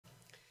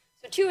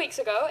2 weeks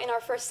ago, in our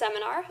first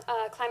seminar,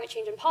 Climate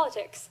Change and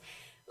Politics,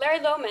 Larry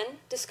Lohman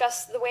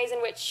discussed the ways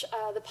in which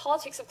the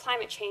politics of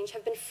climate change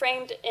have been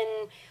framed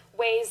in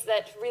ways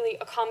that really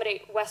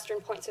accommodate Western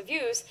points of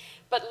views,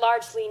 but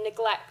largely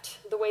neglect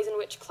the ways in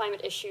which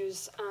climate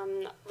issues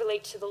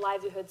relate to the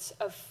livelihoods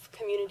of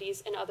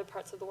communities in other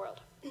parts of the world.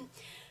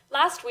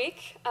 Last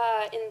week,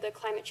 in the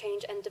Climate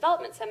Change and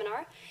Development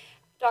Seminar,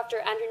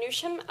 Dr. Andrew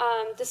Newsham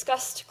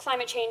discussed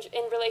climate change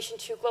in relation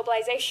to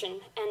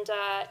globalization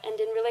and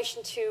in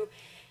relation to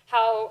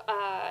how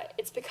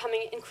it's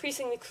becoming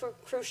increasingly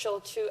crucial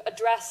to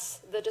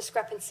address the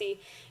discrepancy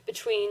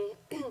between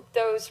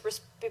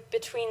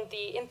between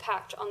the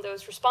impact on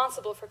those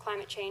responsible for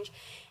climate change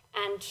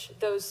and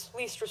those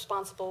least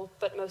responsible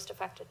but most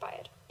affected by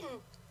it.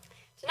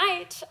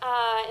 Tonight,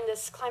 in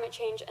this Climate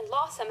Change and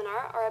Law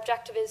seminar, our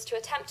objective is to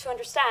attempt to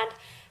understand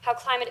how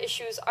climate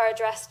issues are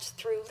addressed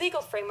through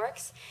legal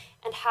frameworks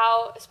and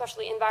how,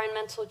 especially,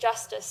 environmental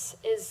justice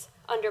is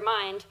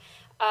undermined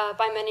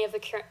by many of the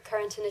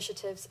current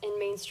initiatives in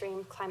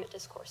mainstream climate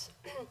discourse.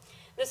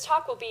 This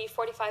talk will be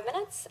 45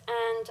 minutes,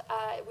 and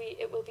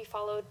it will be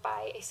followed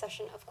by a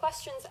session of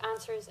questions,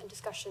 answers, and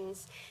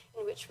discussions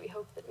in which we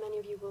hope that many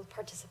of you will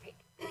participate.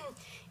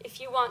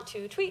 If you want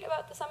to tweet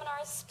about the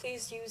seminars,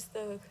 please use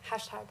the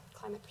hashtag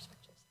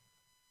 #ClimatePerspectives.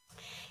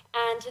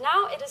 And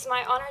now it is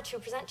my honor to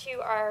present to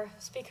you our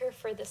speaker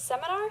for this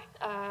seminar,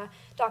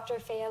 Dr.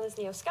 Feja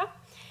Lesniewska.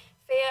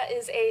 Feja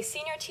is a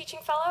senior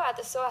teaching fellow at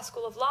the SOAS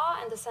School of Law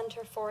and the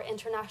Center for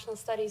International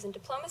Studies and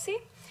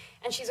Diplomacy,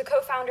 and she's a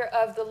co-founder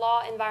of the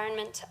Law,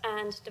 Environment,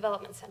 and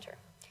Development Center.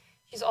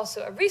 She's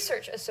also a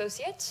research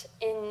associate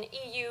in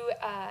EU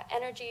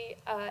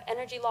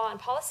energy law and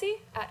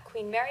policy at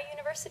Queen Mary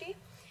University,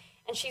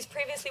 and she's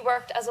previously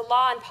worked as a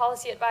law and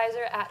policy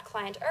advisor at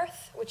Client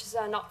Earth, which is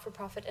a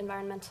not-for-profit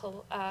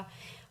environmental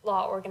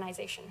law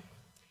organization.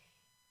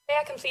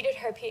 Feja completed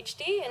her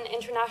PhD in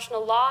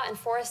international law and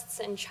forests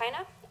in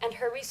China, and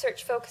her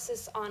research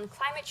focuses on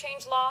climate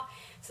change law,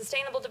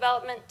 sustainable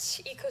development,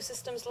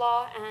 ecosystems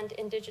law, and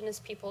indigenous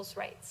peoples'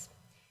 rights.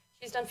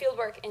 She's done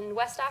fieldwork in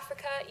West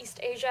Africa, East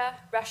Asia,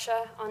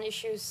 Russia on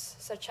issues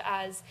such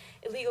as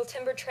illegal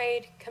timber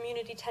trade,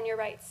 community tenure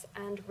rights,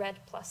 and REDD+.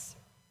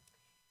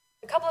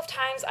 A couple of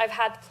times I've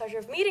had the pleasure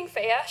of meeting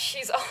Feja.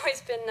 She's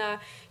always been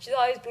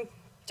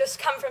just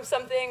come from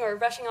something or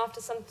rushing off to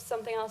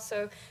something else,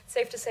 so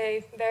safe to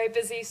say, very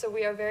busy, so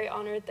we are very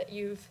honored that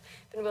you've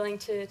been willing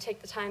to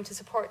take the time to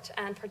support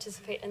and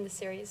participate in the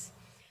series.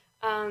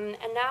 And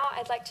now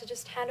I'd like to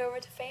just hand over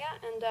to Feja,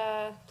 and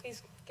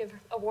please give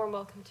a warm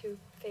welcome to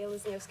Feja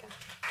Lesniewska.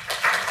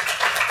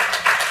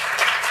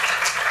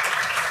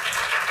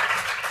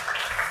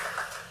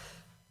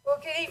 Well,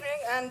 good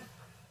evening, and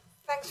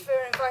thanks for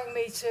inviting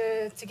me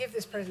to give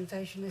this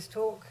presentation, this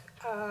talk.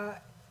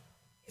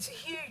 It's a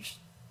huge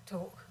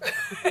talk.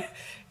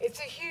 It's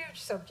a huge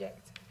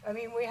subject. I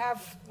mean, we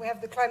have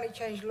the climate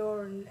change law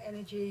and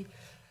energy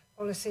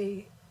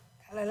policy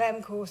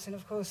LLM course, and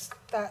of course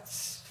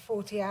that's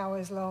 40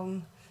 hours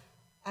long,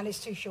 and it's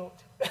too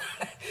short.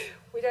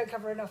 We don't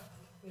cover enough.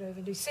 We don't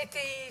even do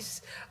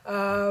cities.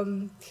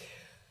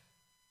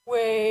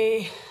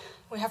 We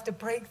have to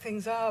break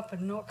things up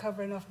and not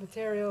cover enough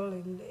material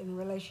in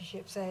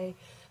relationship, say,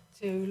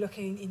 to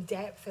looking in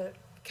depth at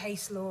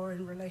case law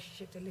in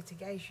relationship to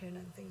litigation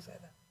and things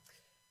like that.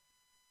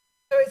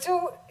 So it's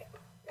all,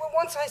 well,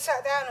 once I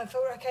sat down and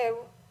thought, okay,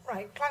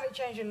 right, climate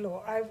change and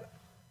law,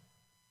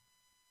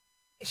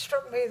 it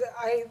struck me that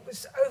I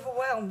was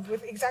overwhelmed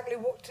with exactly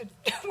what to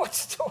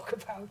talk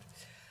about.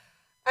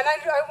 And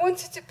I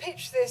wanted to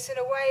pitch this in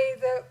a way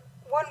that,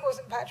 one,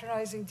 wasn't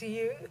patronizing to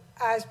you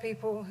as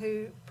people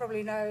who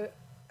probably know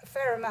a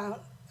fair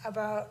amount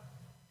about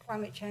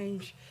climate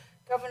change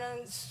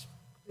governance,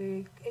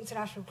 the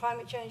international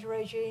climate change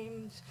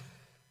regimes.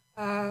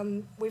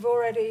 We've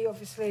already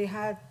obviously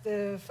had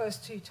the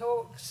first two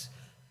talks,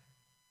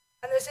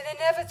 and there's an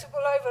inevitable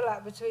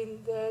overlap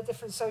between the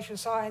different social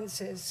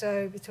sciences,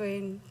 so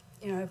between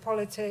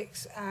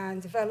politics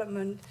and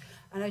development,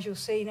 and as you'll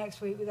see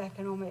next week with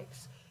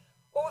economics,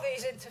 all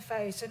these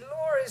interface, and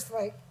law is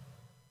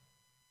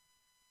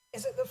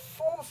at the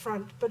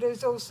forefront, but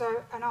is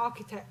also an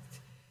architect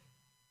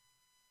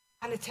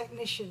and a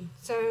technician.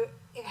 So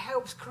it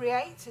helps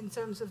create in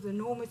terms of the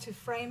normative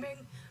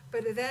framing,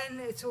 but then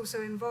it's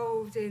also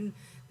involved in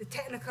the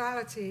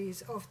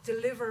technicalities of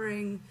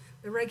delivering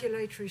the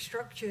regulatory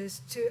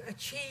structures to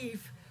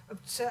achieve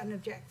certain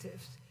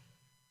objectives.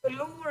 The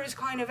law is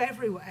kind of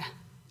everywhere.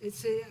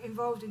 It's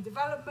involved in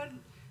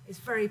development, it's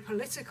very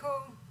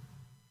political.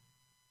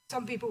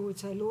 Some people would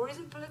say law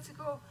isn't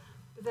political,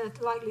 but they're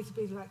likely to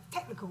be like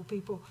technical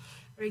people,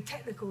 very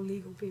technical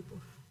legal people.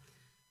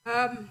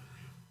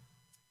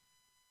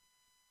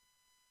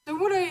 So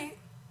what I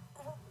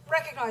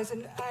recognize,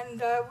 and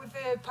with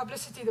the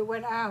publicity that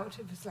went out,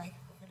 it was like,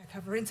 we're going to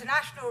cover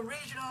international,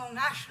 regional,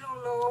 national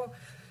law,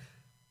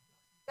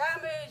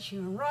 damage,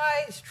 human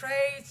rights,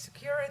 trade,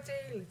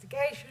 security,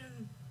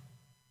 litigation.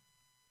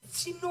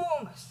 It's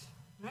enormous,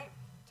 right?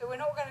 So we're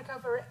not going to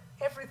cover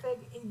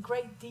everything in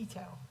great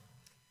detail.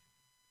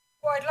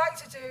 What I'd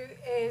like to do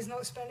is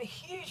not spend a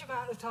huge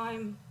amount of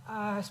time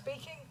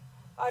speaking.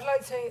 I'd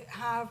like to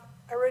have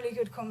a really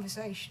good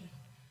conversation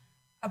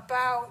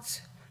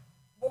about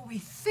what we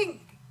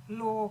think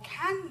law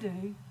can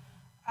do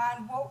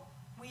and what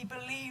we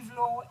believe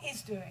law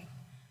is doing.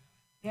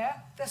 Yeah?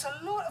 There's a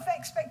lot of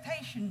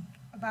expectation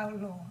about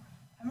law.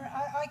 I mean,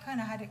 I kind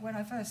of had it when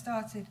I first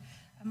started,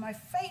 and my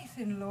faith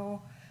in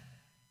law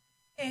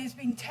is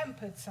being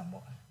tempered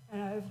somewhat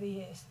over the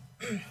years.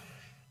 If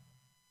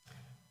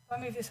I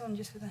move this on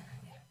just for the...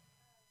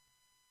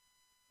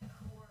 Yeah.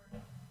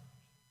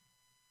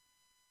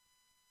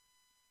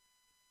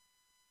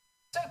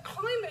 So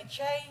climate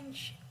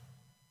change,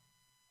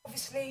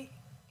 obviously,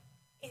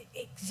 it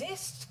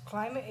exists.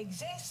 Climate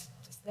exists.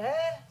 It's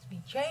there. It's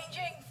been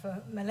changing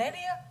for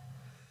millennia.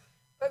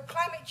 But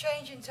climate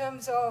change in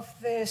terms of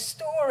the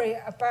story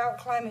about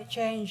climate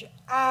change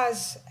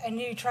as a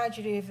new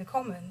tragedy of the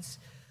commons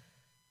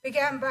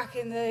began back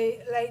in the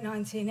late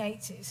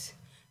 1980s.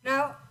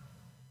 Now,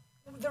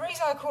 the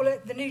reason I call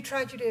it the new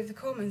tragedy of the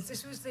commons,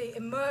 this was the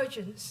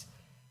emergence,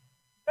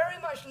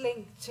 very much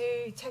linked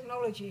to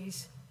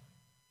technologies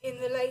in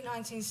the late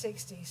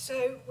 1960s.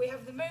 So we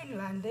have the moon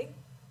landing.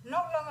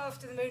 Not long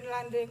after the moon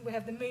landing, we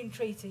have the Moon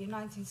Treaty in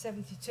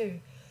 1972,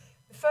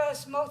 the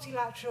first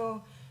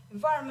multilateral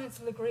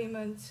environmental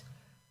agreement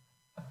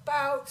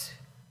about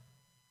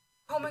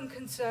common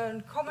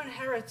concern, common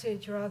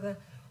heritage rather,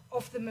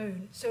 of the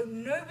moon. So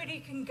nobody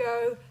can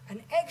go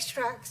and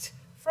extract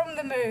from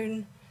the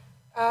moon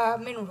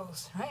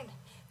minerals, right?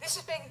 These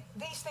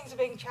things are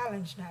being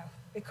challenged now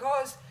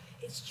because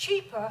it's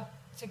cheaper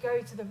to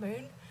go to the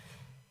moon.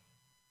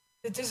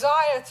 The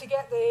desire to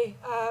get the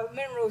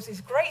minerals is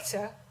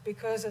greater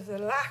because of the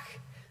lack,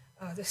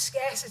 the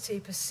scarcity,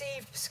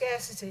 perceived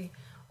scarcity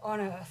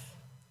on Earth.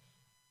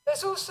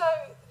 There's also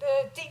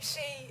the deep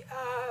sea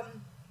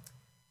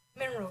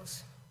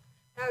minerals.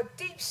 Now,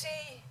 deep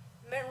sea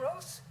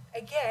minerals,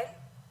 again,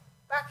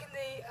 back in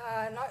the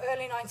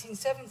early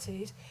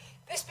 1970s,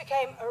 this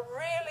became a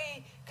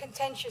really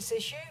contentious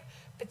issue,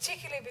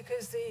 particularly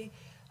because the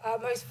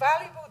most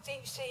valuable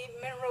deep sea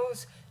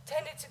minerals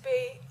tended to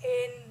be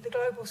in the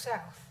global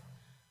south.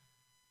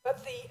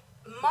 But the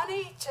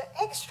money to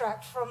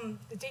extract from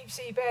the deep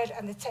sea bed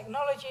and the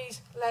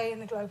technologies lay in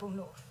the global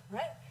north,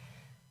 right?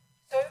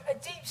 So a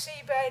deep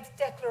seabed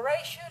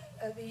declaration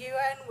at the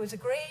UN was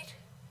agreed,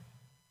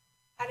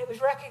 and it was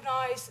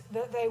recognized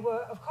that they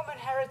were of common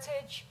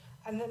heritage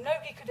and that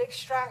nobody could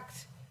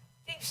extract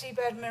deep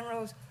seabed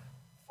minerals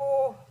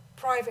for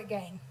private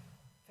gain,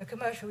 for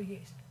commercial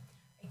use.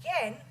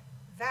 Again,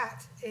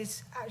 that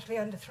is actually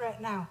under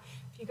threat now.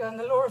 If you go on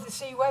the Law of the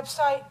Sea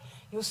website,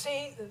 you'll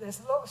see that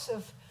there's lots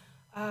of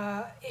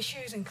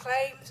issues and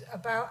claims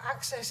about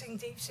accessing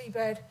deep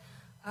seabed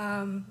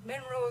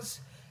minerals.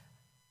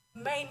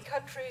 Main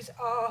countries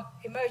are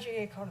emerging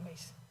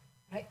economies,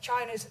 right?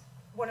 China's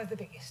one of the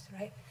biggest,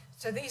 right?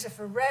 So these are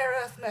for rare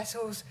earth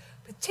metals,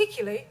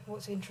 particularly,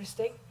 what's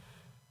interesting,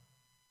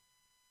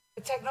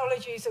 the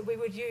technologies that we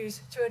would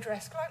use to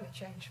address climate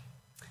change.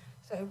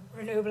 So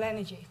renewable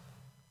energy.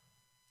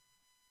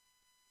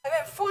 And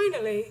then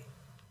finally,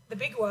 the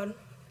big one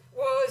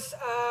was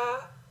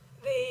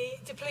the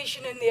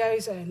depletion in the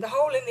ozone, the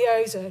hole in the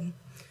ozone.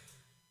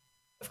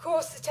 Of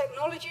course, the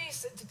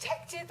technologies that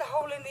detected the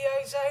hole in the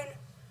ozone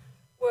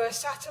were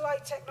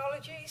satellite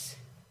technologies.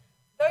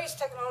 Those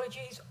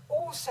technologies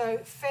also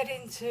fed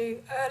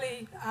into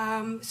early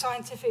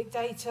scientific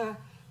data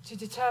to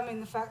determine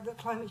the fact that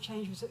climate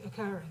change was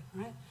occurring,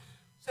 right?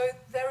 So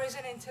there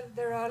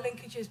are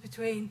linkages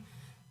between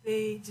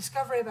the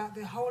discovery about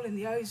the hole in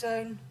the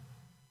ozone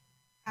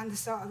and the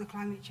start of the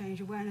climate change,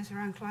 awareness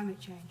around climate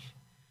change.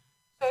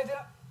 So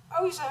the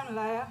ozone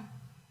layer,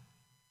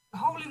 the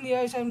hole in the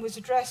ozone was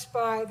addressed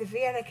by the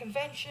Vienna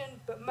Convention,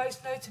 but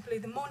most notably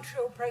the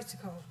Montreal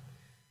Protocol.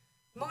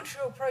 The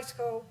Montreal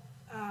Protocol,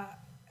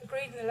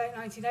 agreed in the late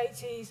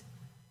 1980s,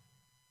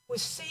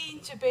 was seen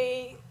to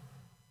be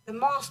the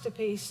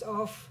masterpiece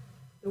of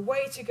the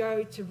way to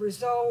go to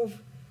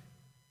resolve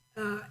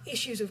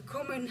issues of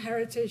common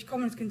heritage,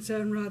 common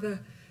concern rather,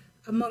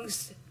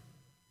 amongst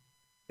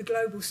the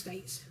global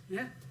states.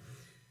 Yeah?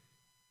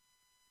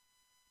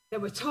 There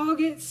were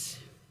targets,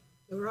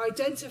 there were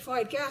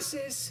identified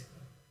gases,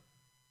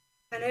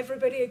 and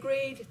everybody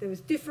agreed there was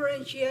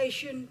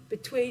differentiation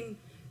between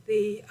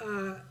the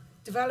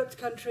developed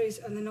countries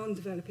and the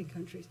non-developing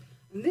countries.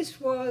 And this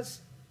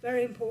was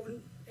very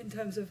important in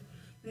terms of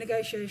the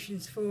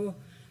negotiations for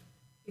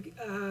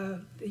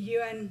the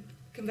UN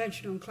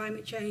Convention on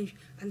Climate Change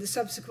and the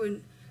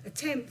subsequent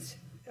attempt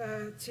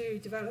to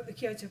develop the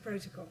Kyoto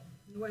Protocol,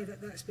 the way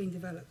that that's been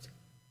developed.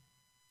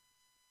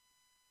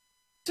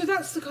 So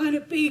that's the kind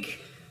of big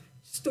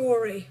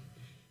story.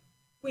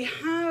 We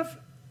have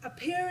a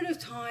period of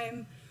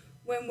time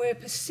when we're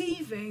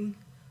perceiving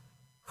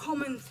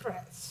common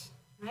threats,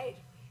 right?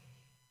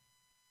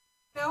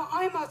 Now,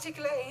 I'm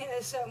articulating it in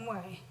a certain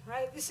way,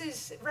 right? This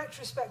is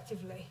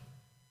retrospectively.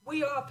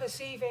 We are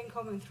perceiving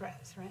common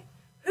threats, right?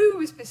 Who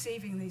was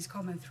perceiving these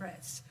common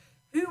threats?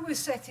 Who was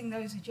setting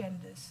those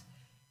agendas?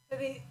 So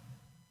the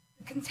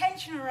The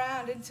contention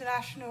around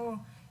international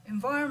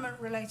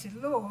environment-related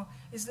law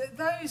is that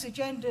those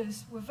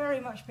agendas were very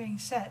much being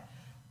set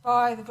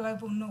by the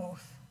global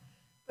north.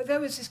 But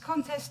there was this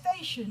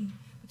contestation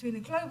between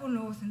the global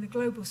north and the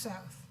global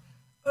south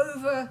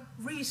over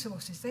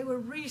resources. They were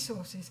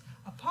resources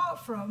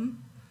apart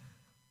from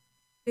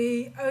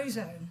the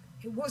ozone.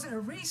 It wasn't a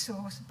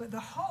resource, but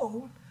the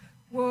whole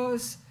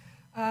was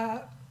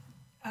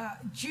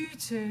due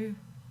to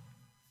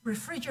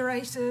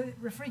refrigerators and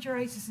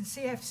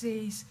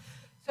CFCs.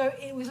 So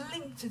it was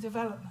linked to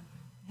development.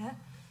 Yeah?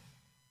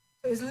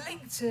 It was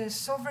linked to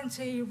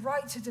sovereignty,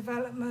 right to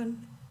development,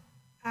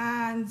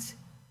 and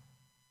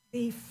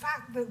the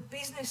fact that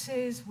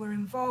businesses were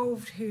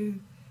involved who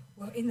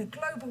were in the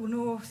global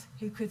north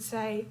who could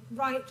say,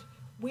 right,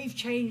 we've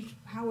changed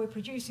how we're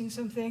producing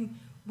something,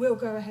 we'll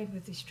go ahead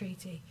with this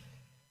treaty.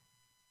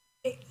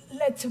 It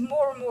led to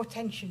more and more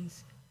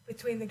tensions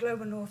between the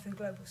global north and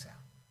global south.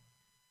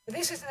 But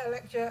this isn't a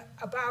lecture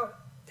about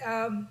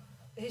the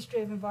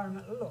history of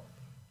environmental law.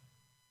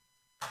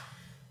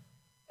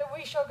 So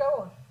we shall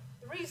go on.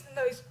 The reason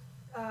those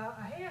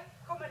are here,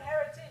 common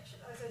heritage,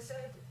 as I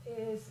said,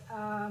 is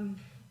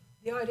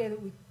the idea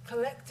that we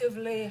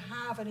collectively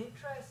have an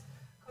interest,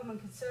 common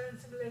concern,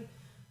 similarly,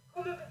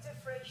 common but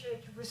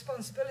differentiated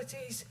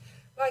responsibilities.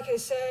 Like I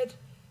said,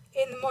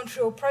 in the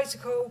Montreal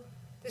Protocol,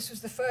 this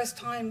was the first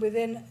time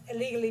within a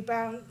legally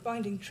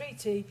binding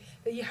treaty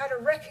that you had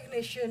a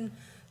recognition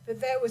that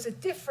there was a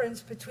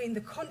difference between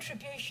the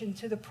contribution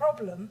to the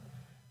problem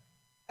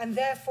and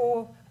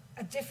therefore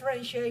a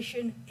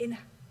differentiation in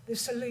the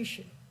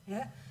solution.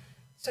 Yeah?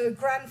 So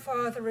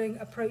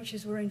grandfathering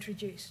approaches were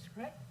introduced,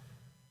 right?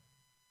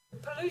 The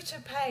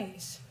polluter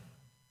pays.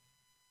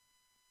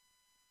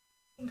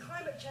 In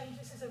climate change,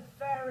 this is a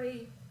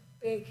very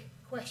big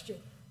question.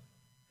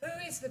 Who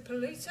is the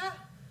polluter,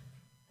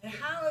 and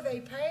how are they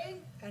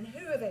paying, and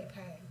who are they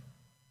paying?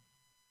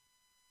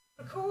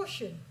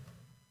 Precaution.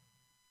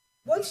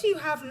 Once you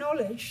have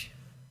knowledge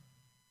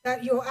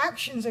that your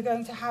actions are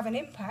going to have an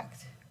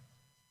impact,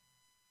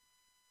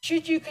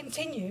 should you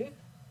continue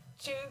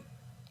to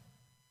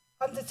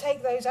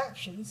undertake those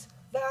actions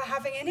that are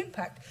having an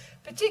impact,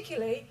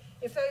 particularly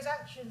if those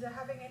actions are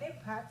having an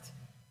impact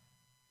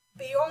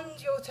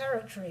beyond your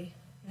territory?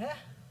 Yeah?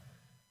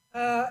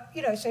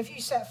 So if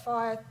you set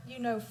fire, you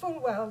know full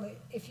well that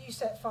if you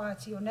set fire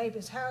to your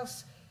neighbour's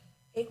house,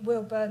 it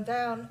will burn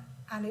down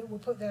and it will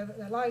put their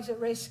lives at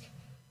risk.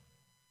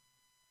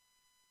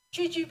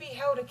 Should you be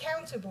held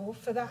accountable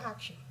for that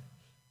action?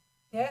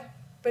 Yeah?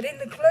 But in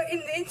the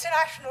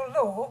international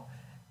law,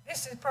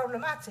 this is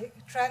problematic,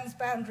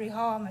 transboundary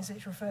harm as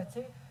it's referred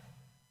to,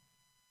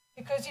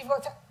 because you've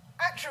got to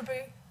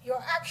attribute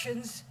your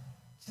actions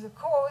to the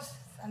cause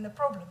and the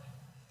problem.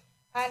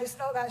 And it's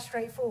not that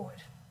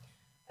straightforward.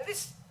 And a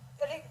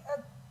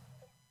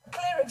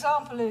clear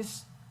example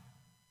is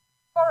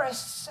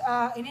forests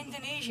in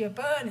Indonesia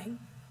burning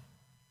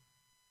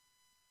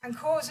and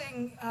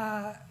causing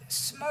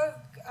smoke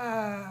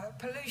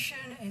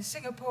pollution in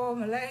Singapore,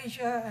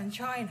 Malaysia, and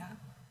China.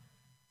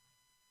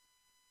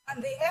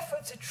 And the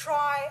effort to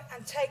try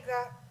and take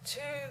that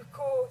to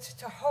court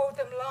to hold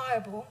them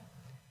liable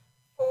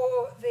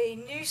for the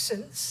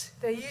nuisance,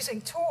 they're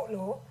using tort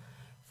law,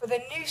 for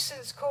the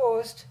nuisance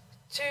caused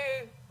to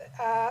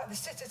the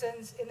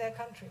citizens in their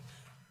country.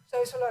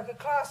 So it's like a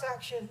class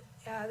action,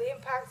 the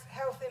impact,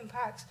 health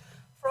impacts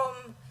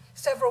from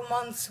several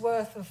months'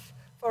 worth of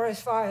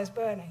forest fires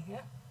burning.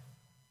 Yeah?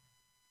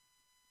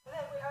 And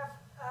then we have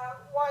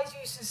wise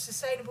use and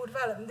sustainable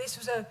development. This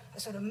was a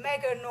sort of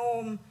mega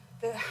norm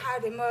that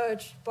had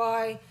emerged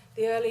by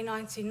the early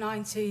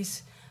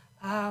 1990s.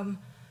 And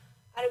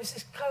it was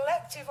this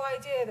collective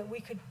idea that we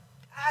could,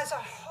 as a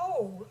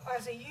whole,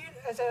 as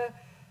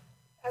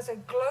a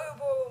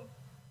global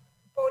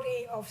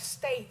body of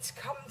states,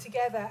 come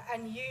together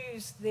and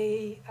use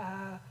the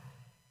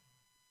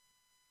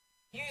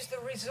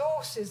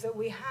resources that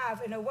we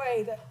have in a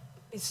way that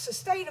is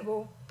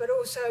sustainable, but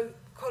also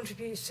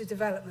contributes to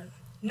development.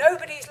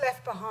 Nobody's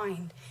left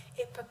behind.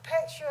 It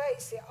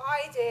perpetuates the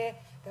idea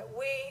that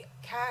we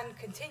can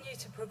continue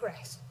to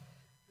progress,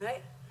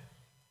 right?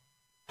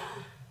 And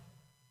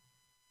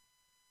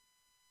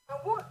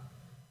what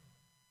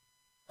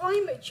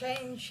climate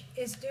change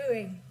is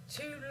doing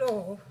to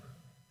law,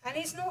 and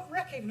is not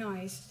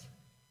recognized,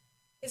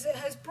 is it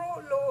has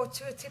brought law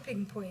to a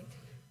tipping point.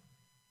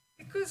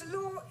 Because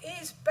law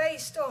is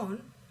based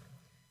on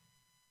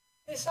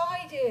this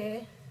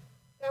idea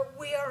that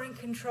we are in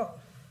control.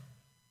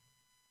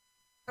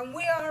 And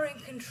we are in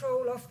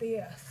control of the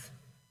earth.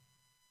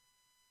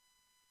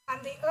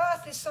 And the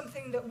earth is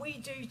something that we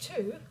do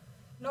too,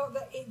 not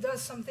that it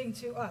does something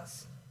to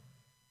us.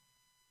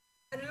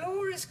 And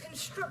law is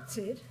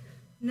constructed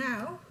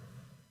now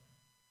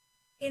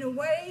in a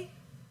way,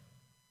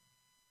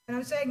 and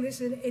I'm saying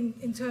this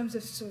in terms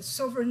of sort of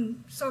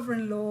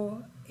sovereign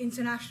law,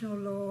 international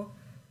law.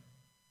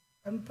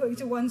 I'm putting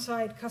to one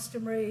side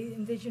customary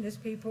indigenous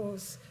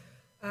peoples,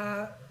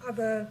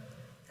 other,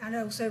 and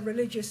also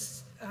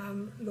religious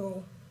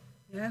law,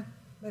 yeah,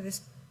 where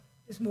there's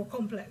it's more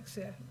complex,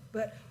 yeah.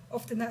 But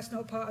often that's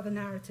not part of the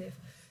narrative.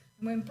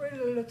 And when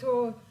Bruno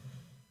Latour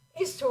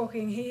is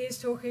talking, he is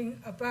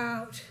talking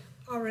about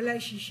our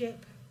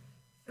relationship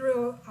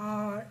through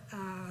our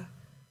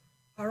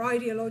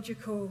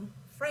ideological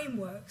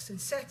frameworks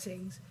and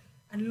settings,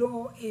 and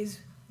law is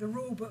the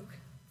rule book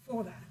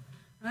for that,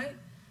 right?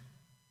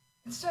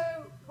 And so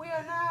we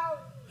are now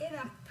in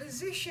a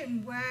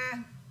position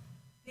where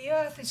the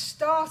earth is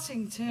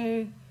starting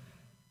to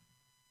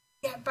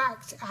get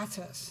back at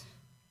us.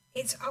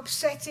 It's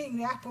upsetting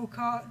the apple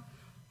cart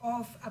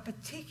of a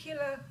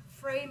particular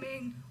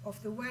framing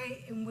of the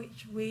way in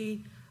which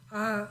we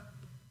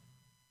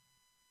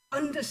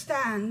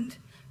understand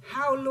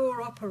how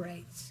law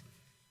operates.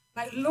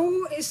 Like,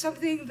 law is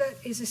something that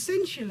is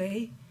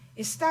essentially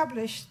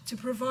established to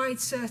provide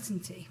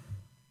certainty,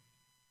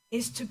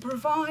 is to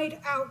provide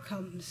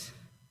outcomes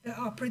that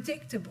are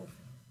predictable.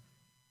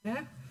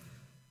 Yeah?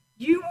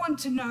 You want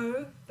to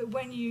know that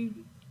when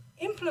you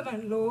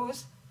implement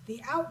laws,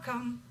 the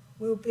outcome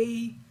will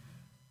be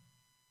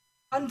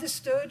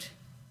understood,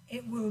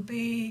 it will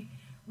be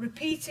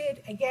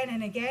repeated again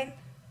and again.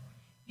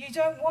 You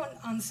don't want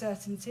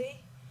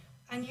uncertainty,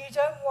 and you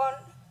don't want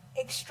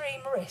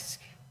extreme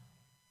risk.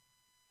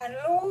 And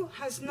law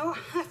has not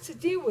had to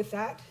deal with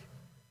that,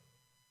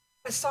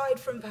 aside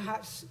from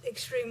perhaps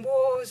extreme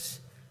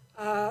wars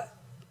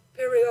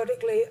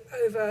periodically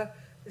over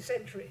the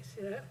centuries,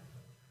 you know.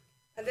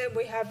 And then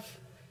we have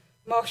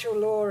martial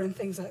law and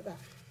things like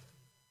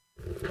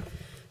that.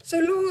 So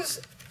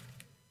law's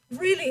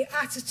really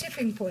at a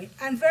tipping point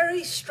and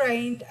very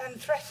strained and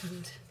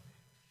threatened.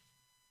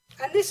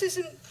 And this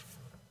isn't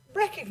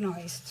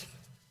recognised.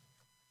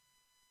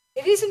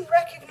 It isn't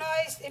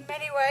recognised in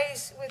many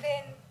ways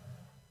within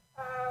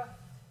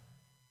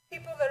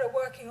people that are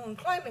working on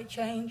climate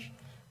change,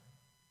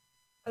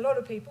 a lot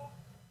of people,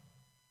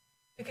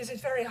 because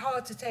it's very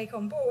hard to take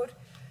on board.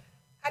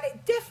 And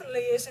it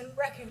definitely isn't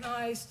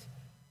recognised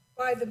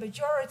by the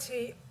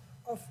majority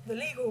of the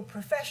legal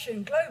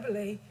profession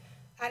globally,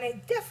 and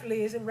it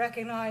definitely isn't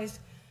recognised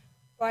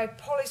by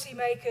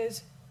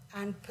policymakers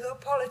and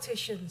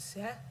politicians.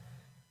 Yeah?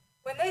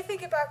 When they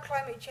think about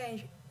climate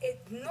change,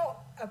 it's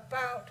not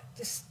about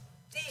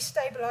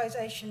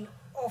destabilisation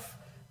of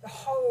the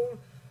whole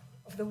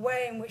of the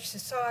way in which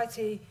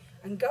society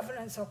and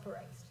governance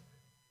operates.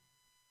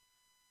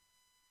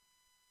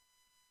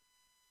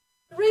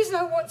 The reason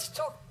I want to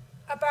talk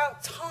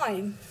about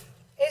time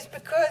is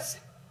because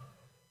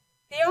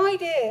the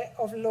idea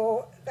of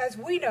law, as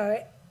we know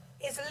it,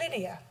 is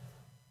linear.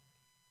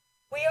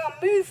 We are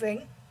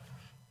moving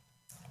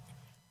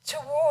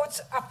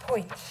towards a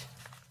point.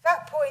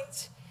 That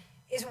point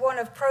is one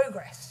of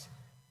progress.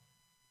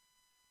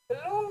 The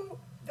law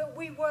that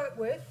we work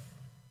with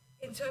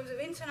in terms of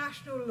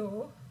international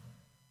law,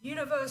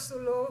 universal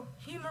law,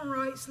 human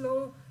rights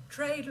law,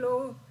 trade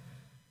law,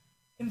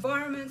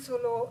 environmental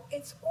law,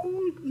 it's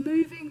all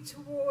moving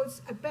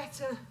towards a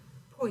better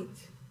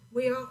point.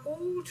 We are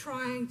all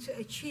trying to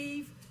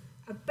achieve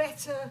a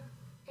better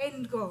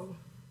end goal.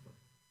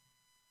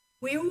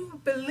 We all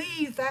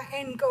believe that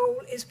end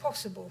goal is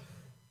possible.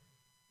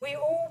 We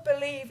all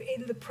believe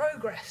in the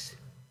progress.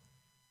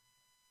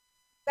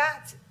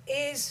 That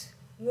is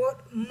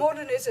what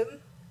modernism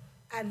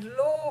and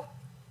law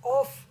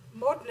of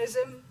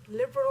modernism,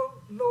 liberal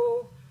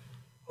law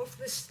of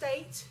the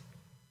state,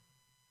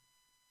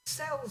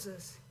 sells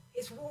us.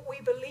 It's what we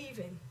believe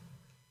in.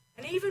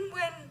 And even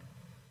when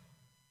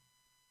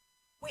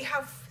we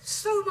have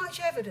so much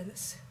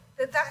evidence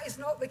that that is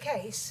not the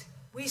case,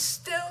 we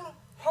still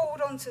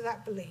hold on to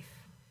that belief.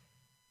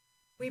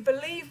 We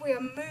believe we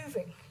are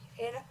moving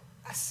in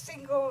a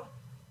single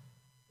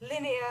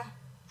linear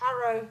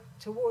arrow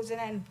towards an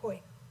end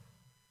point.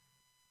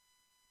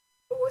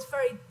 But what's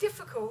very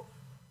difficult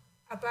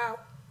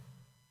about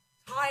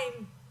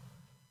time,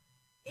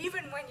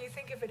 even when you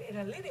think of it in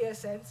a linear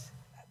sense,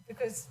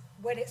 because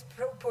when it's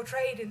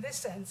portrayed in this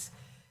sense,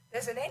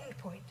 there's an end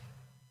point.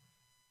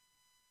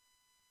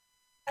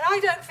 And I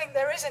don't think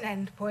there is an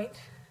end point,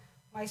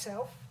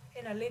 myself,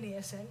 in a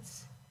linear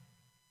sense.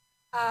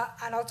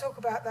 And I'll talk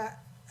about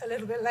that a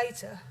little bit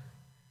later.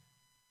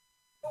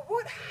 But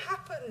what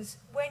happens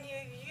when you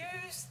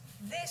use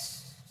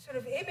this sort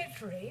of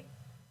imagery,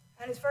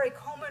 and it's very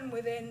common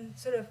within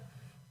sort of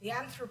the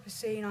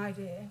Anthropocene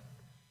idea,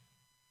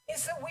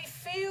 is that we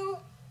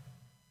feel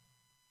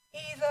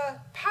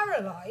either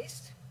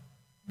paralyzed,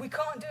 we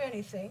can't do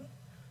anything,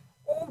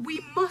 or we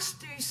must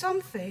do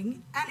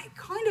something, and it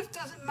kind of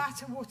doesn't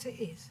matter what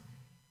it is.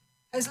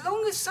 As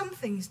long as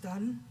something's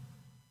done,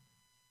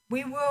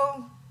 we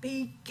will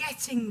be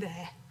getting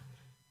there.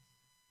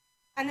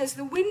 And as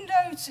the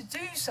window to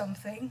do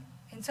something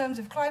in terms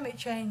of climate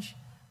change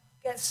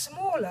gets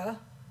smaller,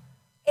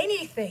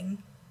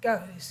 anything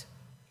goes.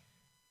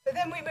 So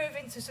then we move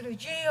into sort of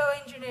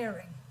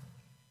geoengineering.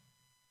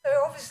 So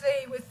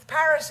obviously with the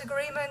Paris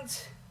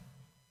Agreement,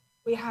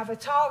 we have a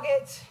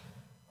target.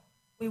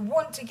 We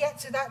want to get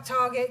to that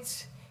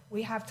target.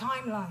 We have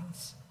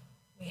timelines.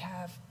 We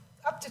have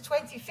up to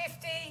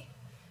 2050,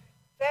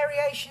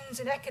 variations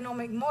in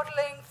economic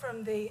modelling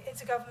from the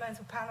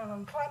Intergovernmental Panel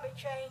on Climate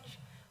Change.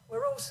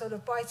 We're all sort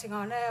of biting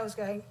our nails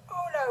going,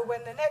 oh no,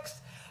 when the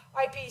next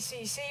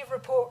IPCC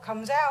report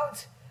comes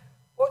out,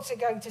 what's it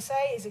going to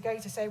say? Is it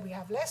going to say we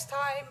have less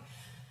time?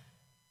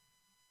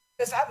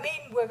 Does that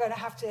mean we're going to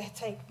have to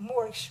take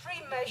more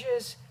extreme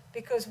measures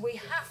because we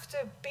have to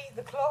beat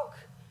the clock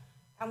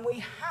and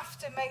we have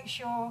to make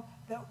sure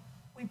that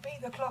we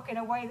beat the clock in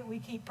a way that we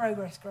keep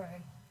progress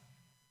growing?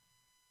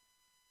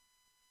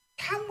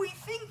 Can we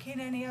think in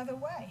any other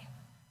way?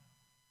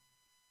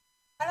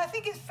 And I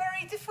think it's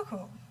very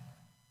difficult.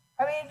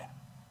 I mean,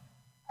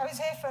 I was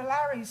here for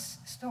Larry's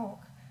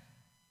talk,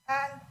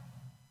 and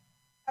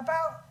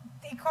about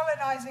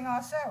decolonizing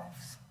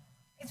ourselves.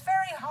 It's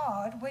very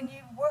hard when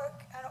you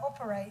work and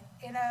operate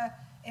in an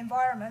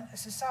environment, a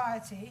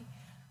society,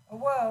 a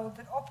world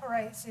that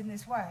operates in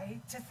this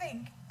way, to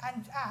think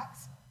and act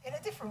in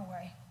a different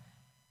way.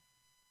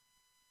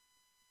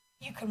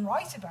 You can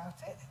write about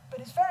it,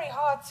 but it's very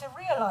hard to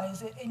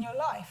realize it in your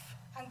life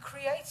and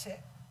create it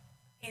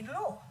in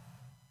law.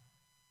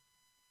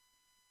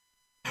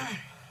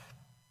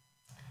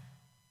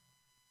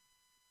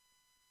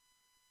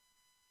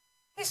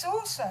 This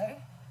also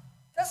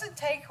doesn't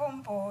take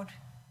on board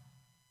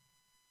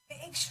the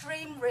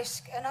extreme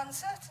risk and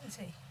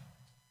uncertainty.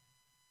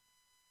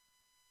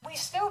 We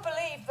still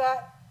believe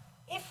that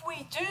if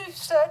we do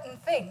certain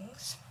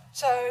things,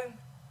 so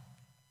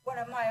one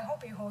of my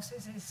hobby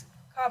horses is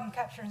carbon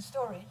capture and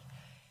storage,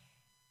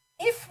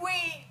 if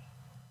we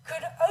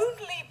could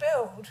only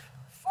build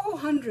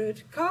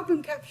 400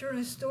 carbon capture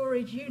and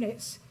storage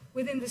units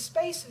within the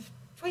space of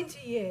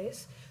 20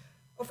 years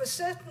of a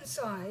certain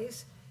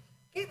size,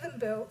 get them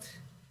built,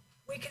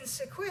 we can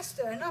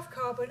sequester enough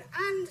carbon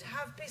and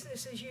have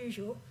business as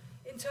usual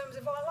in terms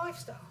of our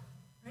lifestyle.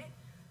 Right?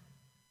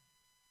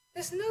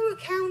 There's no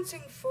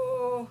accounting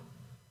for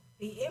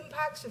the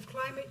impacts of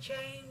climate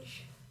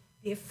change,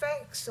 the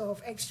effects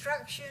of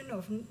extraction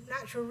of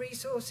natural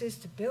resources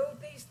to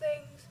build these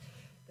things,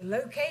 the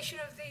location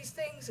of these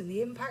things and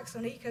the impacts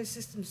on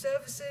ecosystem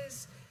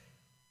services.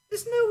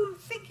 There's no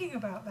thinking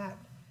about that.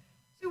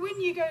 So when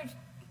you go,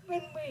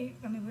 we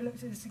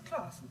looked at this in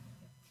class.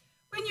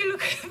 When you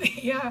look at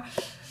the,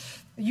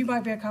 you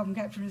might be a carbon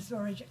capture and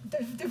storage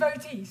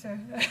devotee, so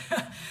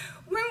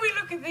when we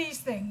look at these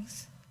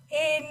things,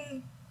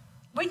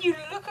 when you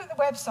look at the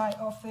website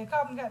of the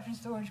Carbon Capture and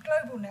Storage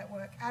Global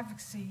Network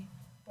advocacy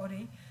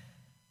body,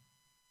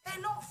 they're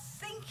not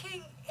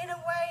thinking in a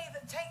way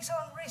that takes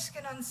on risk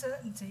and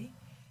uncertainty.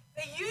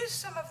 They use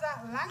some of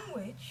that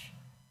language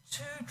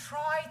to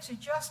try to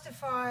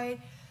justify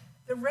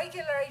the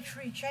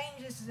regulatory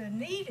changes that are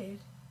needed,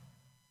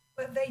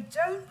 but they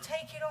don't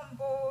take it on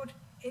board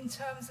in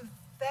terms of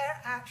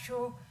their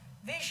actual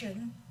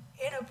vision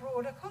in a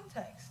broader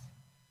context.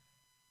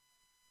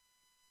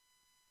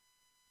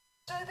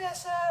 So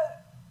there's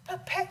a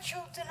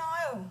perpetual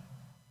denial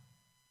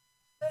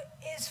that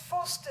is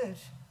fostered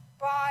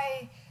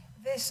by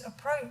this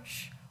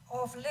approach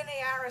of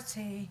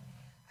linearity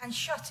and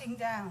shutting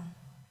down.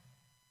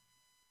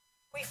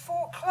 We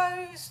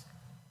foreclose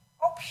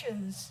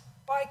options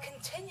by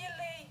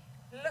continually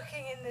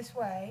looking in this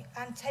way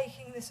and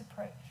taking this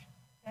approach.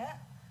 Yeah?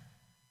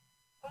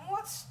 And we'll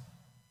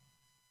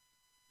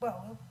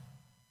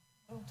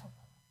talk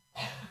about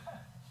that.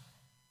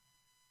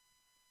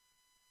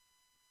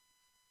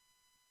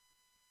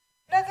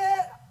 Now,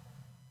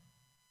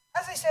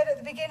 as I said at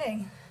the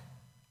beginning,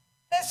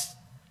 there's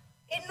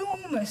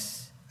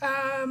enormous, there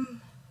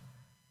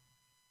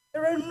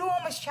are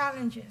enormous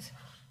challenges.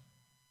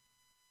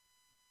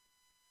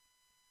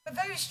 But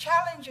those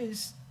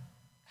challenges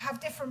have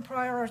different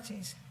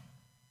priorities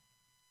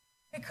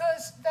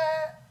because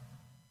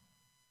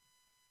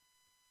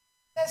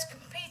there's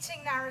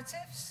competing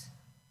narratives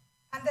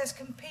and there's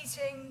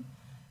competing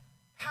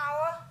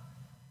power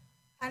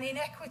and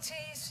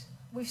inequities.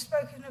 We've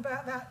spoken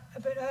about that a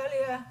bit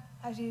earlier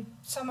as you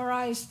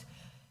summarized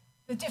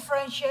the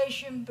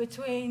differentiation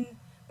between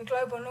the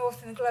global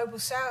north and the global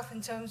south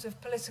in terms of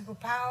political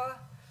power.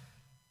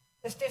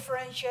 There's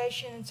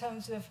differentiation in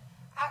terms of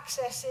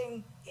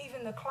accessing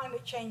even the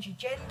climate change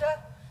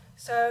agenda.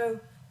 So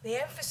the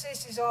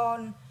emphasis is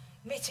on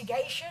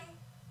mitigation.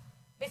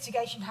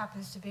 Mitigation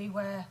happens to be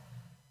where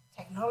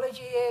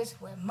technology is,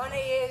 where money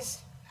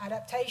is.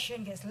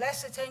 Adaptation gets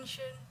less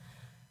attention.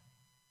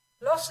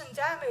 Loss and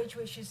damage,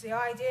 which is the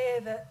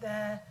idea that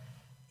there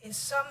is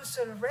some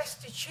sort of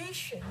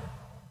restitution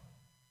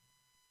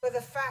for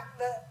the fact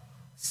that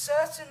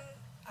certain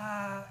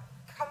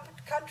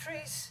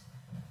countries,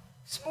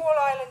 small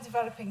island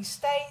developing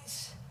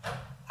states,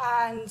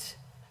 and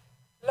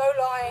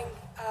low-lying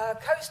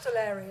coastal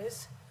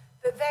areas,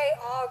 that they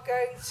are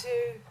going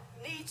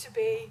to need to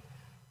be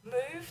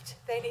moved.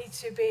 They need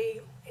to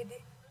be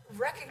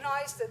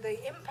recognized that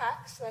the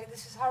impacts, like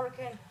this is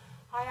Hurricane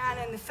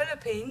Haiyan in the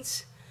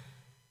Philippines,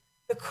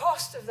 the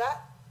cost of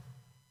that,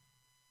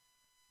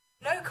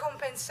 no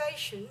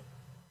compensation.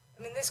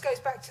 I mean, this goes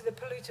back to the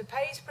polluter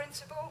pays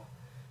principle.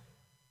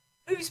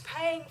 Who's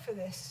paying for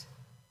this?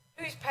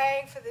 Who's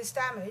paying for this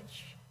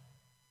damage?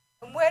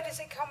 And where does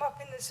it come up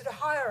in the sort of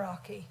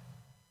hierarchy?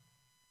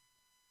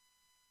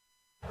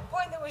 The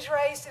point that was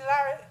raised in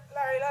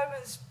Larry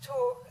Lohmann's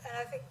talk,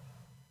 and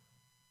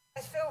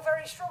I feel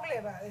very strongly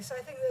about this,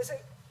 I think there's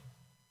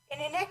an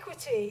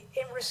inequity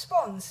in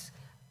response,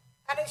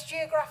 and it's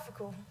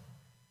geographical,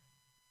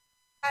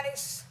 and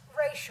it's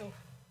racial.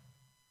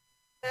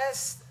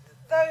 There's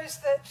those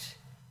that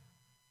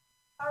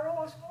are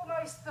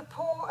almost the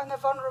poor and the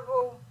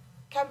vulnerable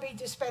can be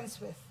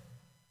dispensed with.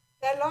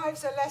 Their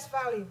lives are less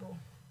valuable.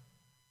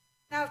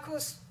 Now, of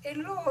course,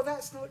 in law,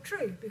 that's not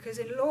true, because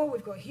in law,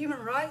 we've got human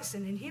rights,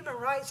 and in human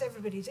rights,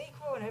 everybody's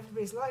equal, and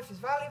everybody's life is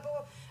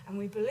valuable, and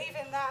we believe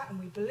in that, and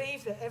we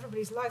believe that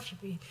everybody's life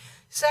should be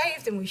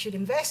saved, and we should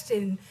invest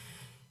in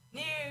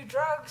new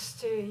drugs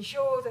to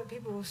ensure that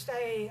people will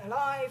stay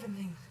alive and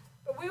things.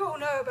 But we all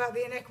know about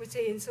the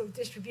inequity in sort of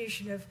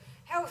distribution of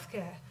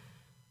healthcare.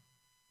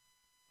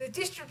 The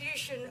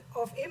distribution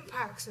of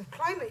impacts of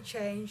climate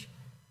change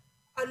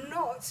are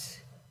not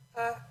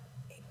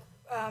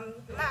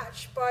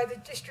matched by the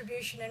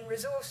distribution in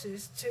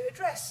resources to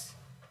address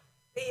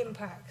the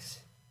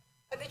impacts.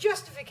 And the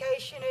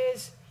justification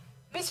is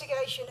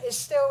mitigation is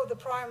still the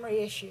primary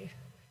issue.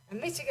 And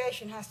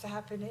mitigation has to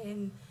happen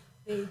in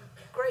the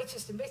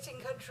greatest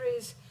emitting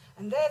countries,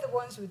 and they're the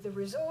ones with the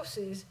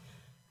resources,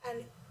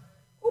 and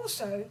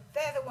also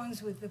they're the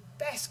ones with the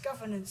best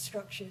governance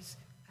structures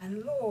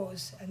and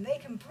laws, and they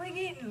can bring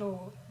in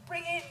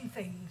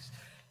things.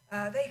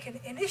 They can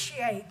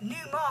initiate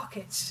new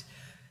markets.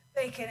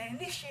 They can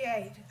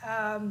initiate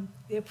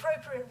the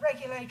appropriate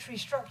regulatory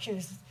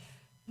structures,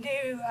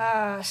 new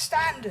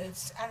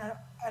standards, and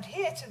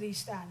adhere to these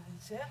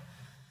standards. Yeah?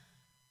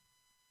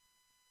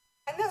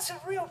 And that's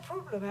a real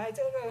problem. I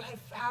don't know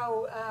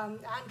how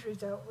Andrew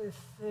dealt with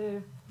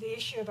the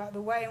issue about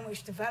the way in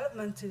which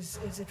development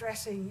is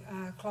addressing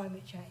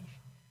climate change.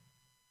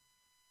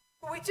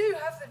 But we do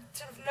have the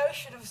sort of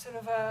notion of sort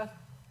of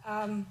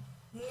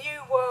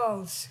new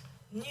worlds,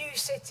 new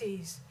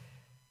cities.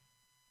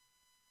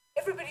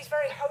 Everybody's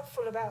very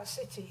hopeful about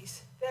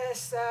cities.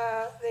 There's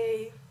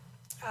the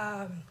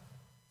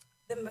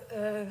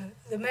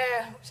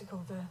mayor, what's it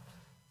called? The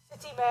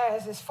city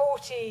mayors. There's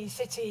 40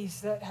 cities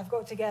that have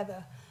got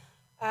together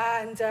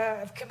and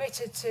have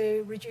committed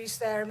to reduce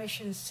their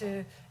emissions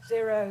to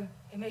zero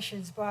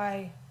emissions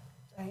by,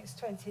 I think it's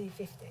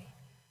 2050.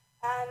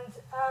 And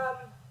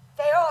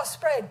they are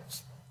spread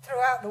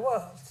throughout the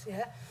world.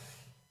 Yeah.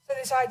 So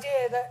this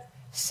idea that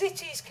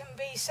cities can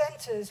be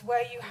centres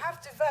where you have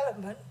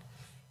development,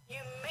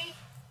 you meet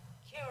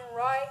human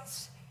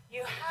rights,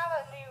 you have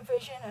a new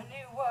vision, a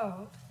new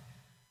world.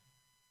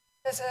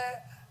 There's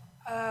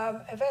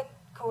an event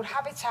called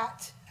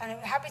Habitat, and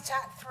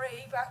Habitat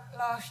 3 back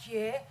last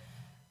year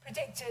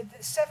predicted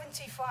that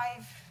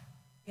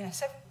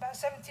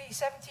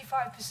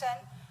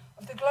 75%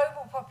 of the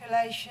global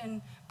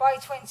population by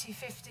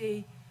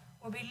 2050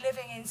 will be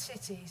living in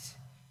cities.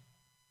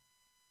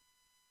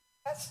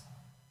 That's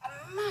a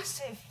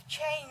massive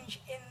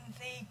change in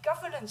the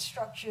governance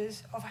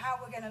structures of how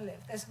we're going to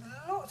live. There's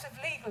lots of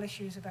legal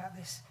issues about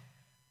this.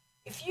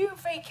 If you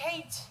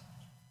vacate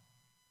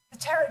the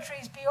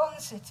territories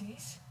beyond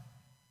cities,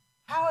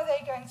 how are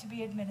they going to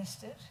be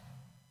administered?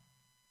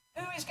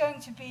 Who is going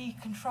to be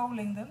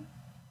controlling them?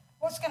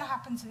 What's going to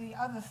happen to the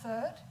other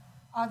third?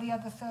 Are the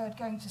other third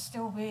going to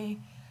still be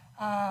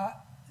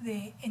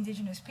the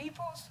indigenous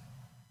peoples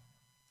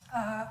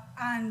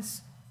and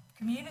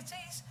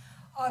communities?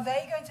 Are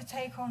they going to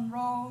take on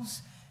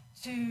roles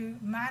to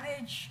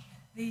manage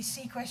the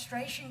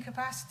sequestration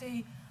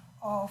capacity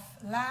of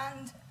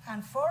land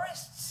and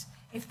forests?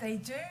 If they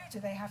do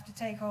they have to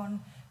take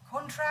on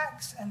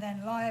contracts and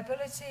then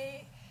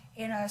liability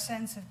in a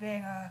sense of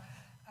being a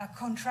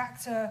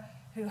contractor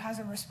who has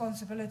a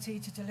responsibility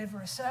to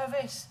deliver a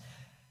service?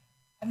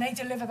 And they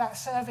deliver that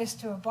service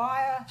to a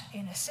buyer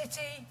in a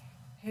city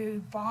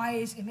who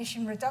buys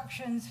emission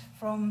reductions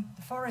from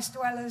the forest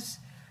dwellers.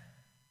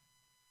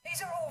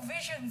 These are all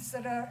visions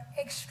that are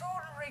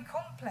extraordinarily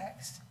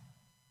complex.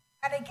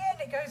 And again,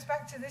 it goes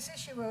back to this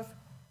issue of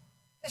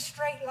the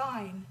straight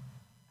line,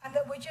 and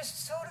that we're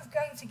just sort of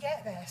going to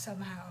get there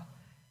somehow.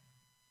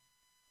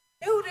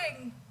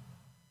 Building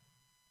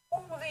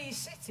all these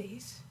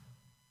cities,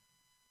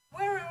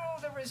 where are all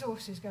the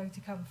resources going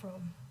to come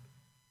from?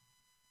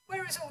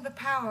 Where is all the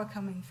power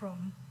coming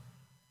from?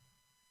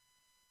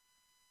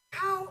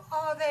 How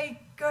are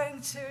they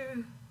going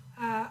to,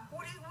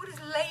 what is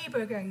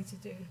Labour going to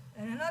do?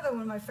 And another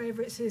one of my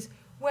favourites is,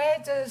 where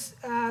does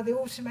the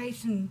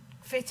automation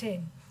fit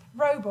in?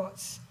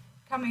 Robots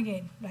coming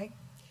in. Like,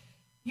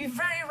 you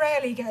very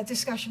rarely get a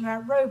discussion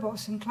about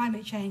robots and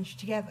climate change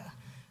together,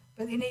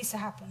 but it needs to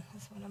happen.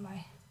 That's one of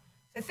my...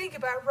 So think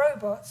about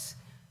robots,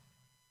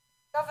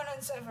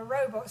 governance over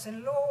robots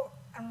and law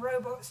and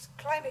robots,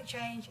 climate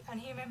change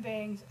and human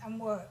beings and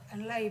work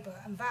and labour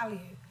and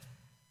value,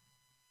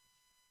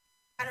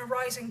 and a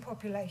rising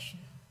population.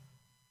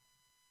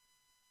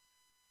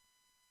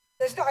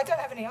 I don't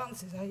have any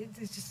answers.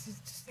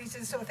 These are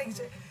the sort of things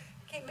that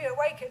keep me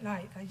awake at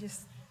night.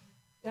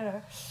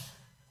 So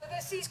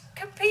there's these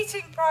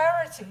competing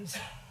priorities.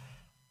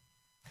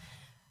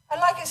 And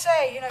like I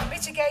say, you know,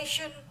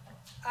 mitigation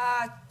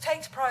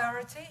takes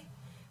priority.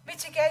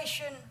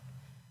 Mitigation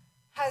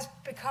has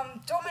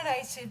become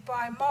dominated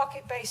by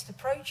market-based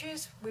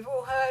approaches. We've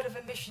all heard of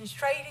emissions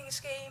trading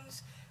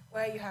schemes,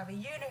 where you have a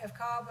unit of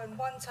carbon,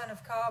 1 ton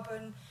of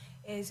carbon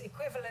is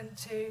equivalent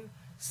to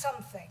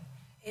something.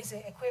 Is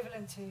it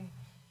equivalent to a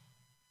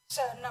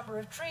certain number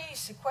of trees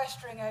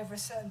sequestering over a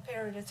certain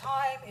period of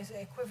time? Is it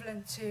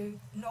equivalent to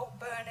not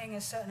burning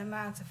a certain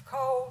amount of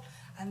coal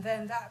and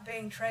then that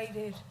being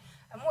traded?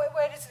 And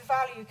where does the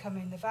value come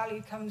in? The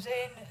value comes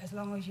in as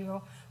long as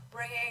you're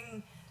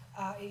bringing,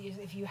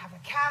 if you have a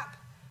cap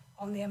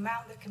on the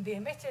amount that can be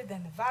emitted,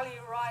 then the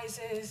value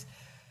rises.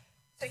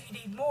 So you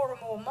need more and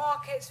more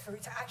markets for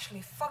it to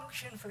actually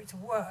function, for it to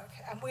work.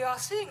 And we are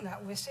seeing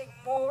that. We're seeing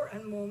more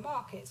and more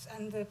markets.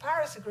 And the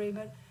Paris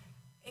Agreement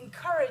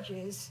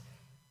encourages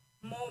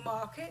more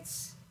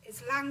markets.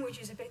 Its language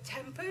is a bit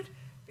tempered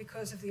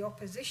because of the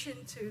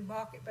opposition to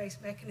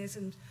market-based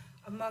mechanisms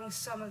among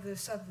some of the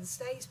southern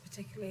states,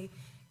 particularly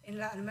in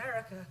Latin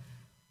America.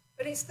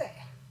 But it's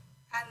there.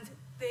 And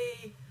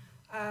the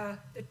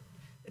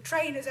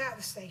train is out of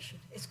the station.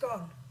 It's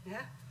gone.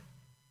 Yeah?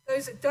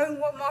 Those that don't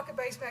want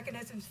market-based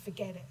mechanisms,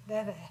 forget it.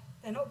 They're there.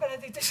 They're not going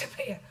to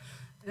disappear.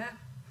 Yeah?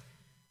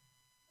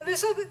 And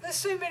there's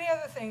so many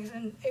other things,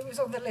 and it was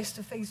on the list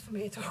of things for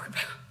me to talk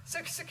about.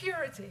 So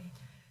security.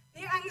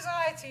 The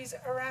anxieties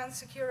around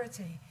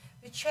security.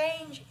 The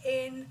change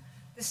in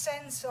the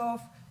sense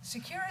of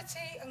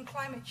security and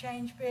climate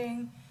change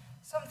being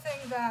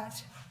something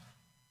that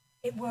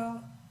it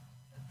will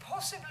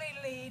possibly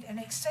lead and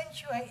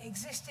accentuate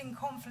existing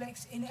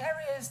conflicts in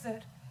areas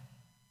that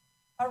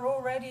are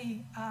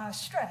already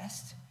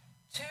stressed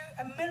to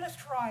a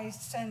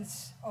militarized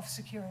sense of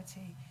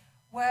security,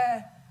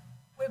 where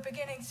we're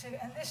beginning to,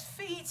 and this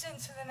feeds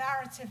into the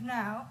narrative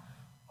now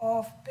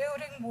of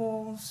building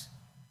walls.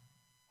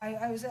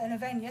 I was at an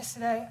event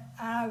yesterday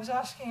and I was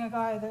asking a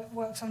guy that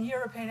works on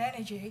European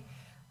energy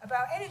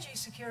about energy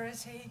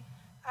security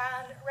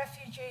and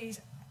refugees,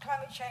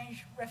 climate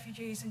change,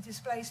 refugees and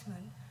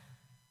displacement.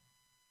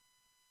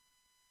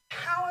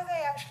 How are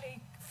they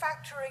actually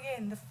factoring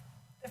in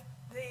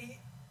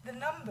the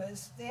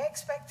numbers, the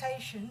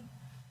expectation,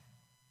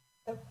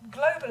 that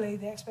globally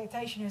the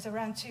expectation is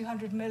around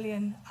 200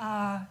 million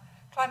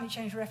climate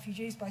change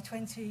refugees by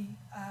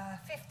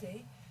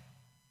 2050.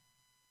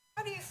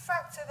 How do you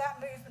factor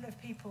that movement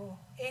of people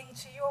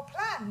into your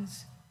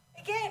plans?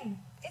 Again,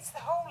 it's the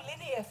whole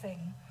linear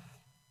thing.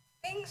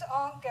 Things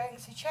aren't going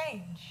to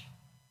change.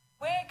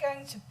 We're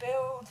going to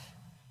build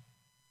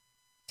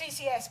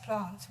CCS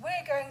plants.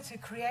 We're going to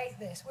create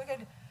this. We're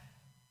going to.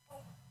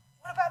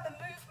 What about the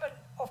movement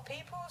of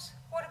peoples?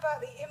 What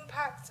about the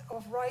impact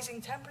of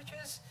rising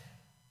temperatures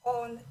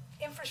on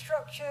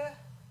infrastructure,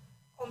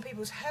 on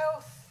people's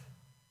health,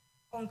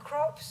 on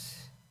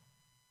crops,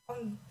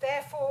 on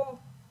therefore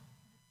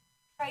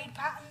trade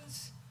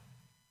patterns?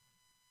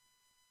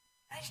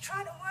 And it's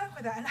trying to work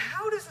with that. And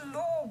how does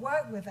law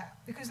work with that?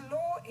 Because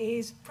law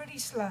is pretty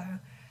slow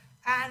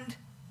and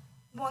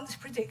wants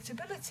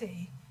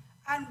predictability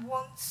and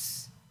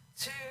wants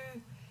to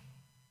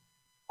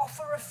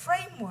offer a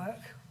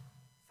framework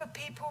for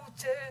people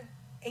to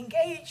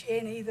engage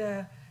in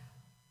either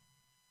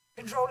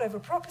control over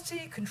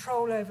property,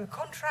 control over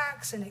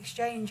contracts and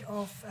exchange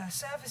of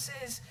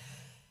services,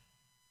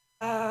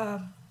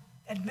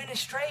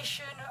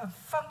 administration of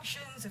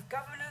functions of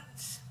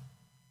governance.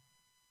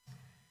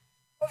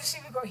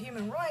 Obviously, we've got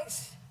human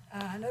rights,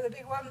 another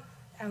big one,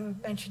 and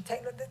we've mentioned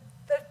technology.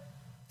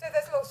 So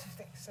there's lots of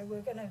things. So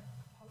we're going to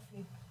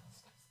hopefully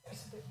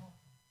discuss a bit more.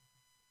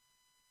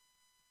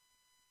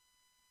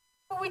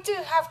 But we do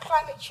have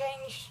climate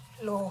change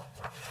law.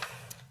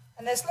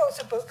 And there's lots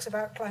of books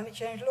about climate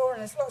change law, and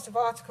there's lots of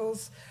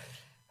articles.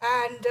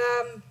 And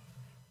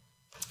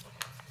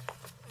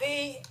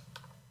the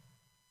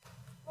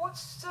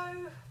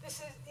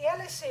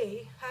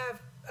LSE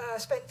have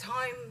spent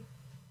time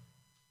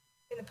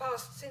in the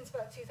past, since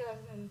about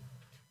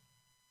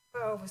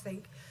 2012, I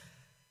think,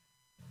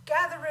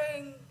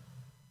 gathering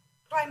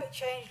climate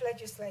change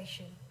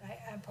legislation, right,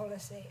 and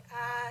policy,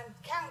 and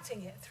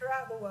counting it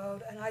throughout the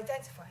world and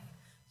identifying it.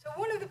 So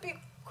one of the big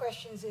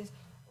questions is,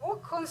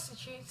 what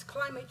constitutes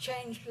climate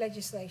change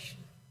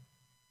legislation?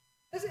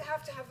 Does it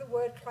have to have the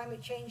word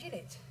climate change in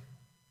it?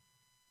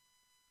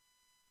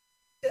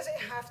 Does it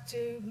have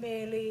to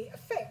merely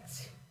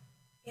affect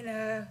in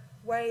a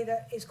way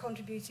that is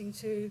contributing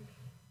to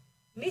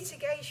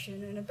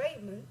mitigation and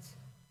abatement?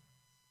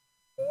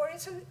 Or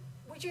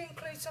would you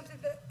include something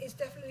that is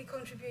definitely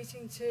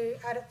contributing to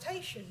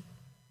adaptation?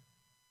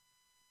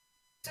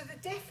 So the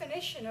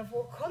definition of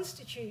what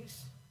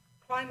constitutes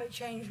climate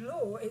change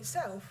law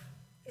itself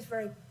is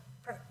very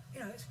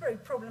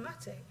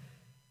problematic.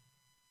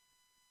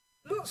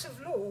 Lots of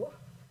law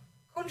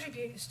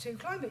contributes to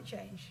climate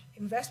change.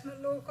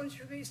 Investment law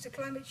contributes to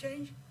climate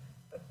change,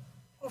 but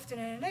often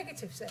in a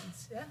negative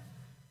sense, yeah?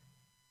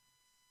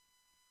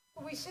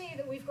 But we see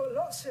that we've got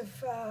lots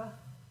of,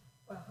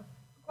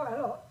 quite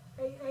a lot,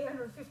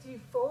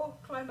 854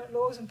 climate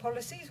laws and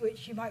policies,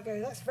 which you might go,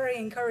 that's very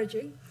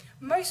encouraging.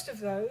 Most of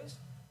those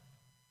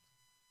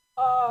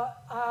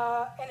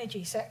are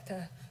energy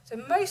sector. So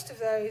most of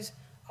those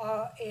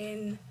are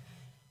in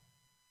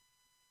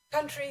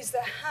countries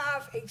that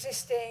have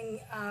existing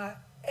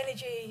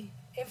energy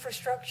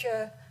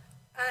infrastructure,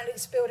 and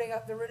it's building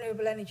up the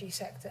renewable energy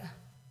sector.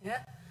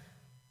 Yeah.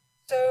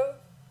 So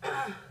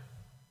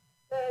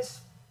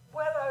there's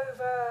well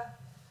over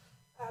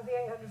the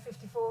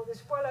 854.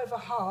 There's well over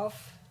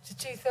half to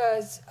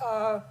 2/3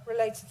 are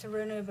related to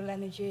renewable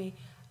energy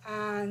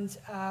and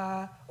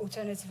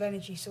alternative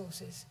energy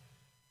sources.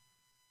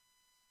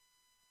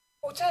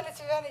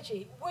 Alternative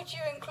energy, would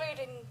you include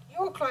in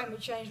your climate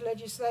change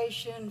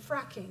legislation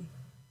fracking?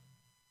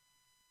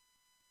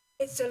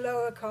 It's a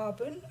lower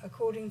carbon,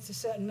 according to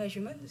certain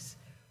measurements,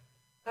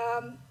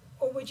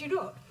 or would you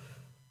not?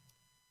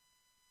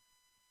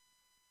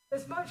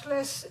 There's much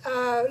less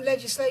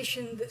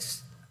legislation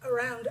that's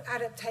around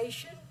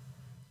adaptation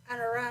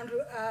and around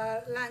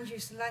land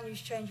use and land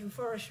use change and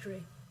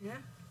forestry. Yeah?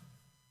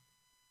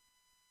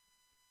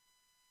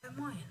 Is that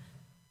mine?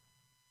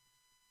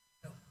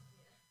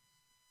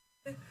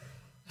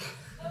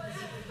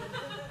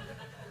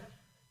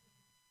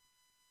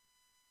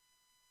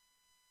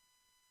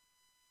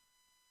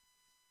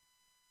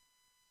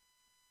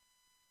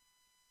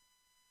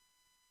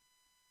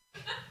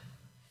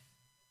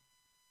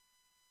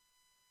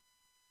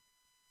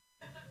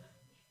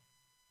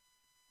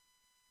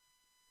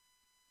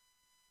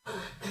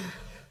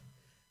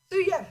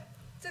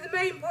 So the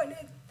main point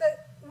is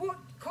that what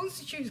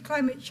constitutes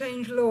climate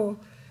change law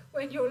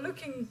when you're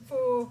looking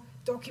for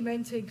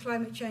documenting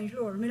climate change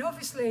law? I mean,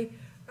 obviously,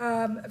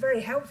 a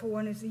very helpful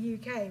one is the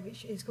UK,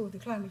 which is called the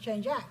Climate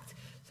Change Act.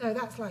 So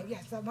that's like,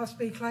 yes, that must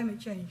be climate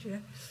change.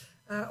 Yeah?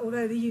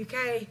 Although the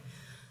UK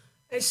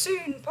is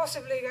soon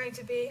possibly going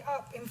to be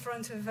up in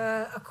front of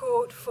a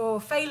court for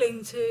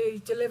failing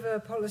to deliver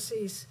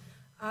policies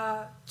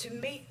to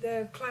meet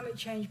the climate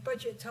change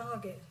budget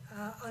target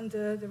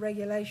under the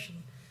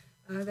regulation.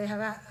 They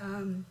have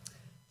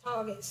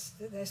targets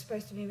that they're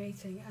supposed to be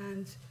meeting,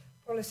 and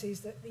policies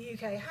that the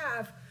UK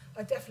have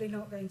are definitely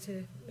not going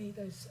to meet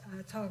those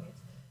targets.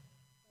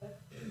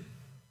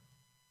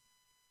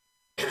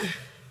 How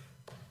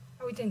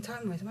are we doing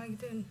time-wise? Am I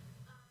doing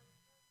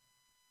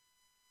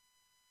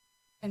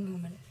 10 more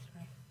minutes?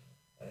 Right.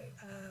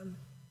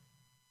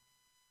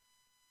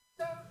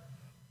 So,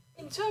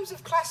 in terms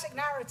of classic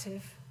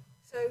narrative,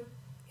 so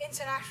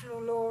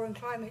international law and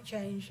climate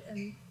change,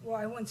 and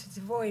what I wanted to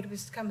avoid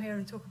was to come here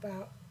and talk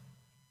about,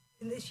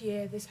 in this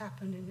year, this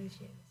happened, in this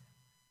year, this happened.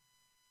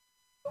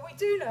 But we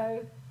do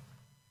know,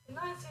 in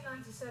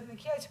 1997, the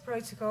Kyoto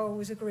Protocol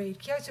was agreed.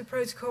 Kyoto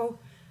Protocol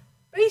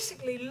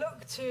basically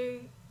looked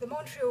to the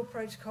Montreal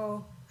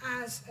Protocol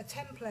as a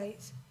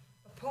template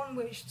upon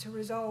which to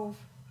resolve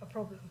a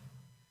problem.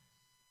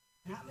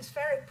 An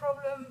atmospheric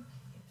problem,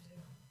 it was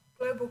a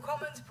global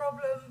commons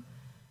problem,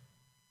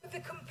 but the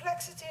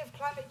complexity of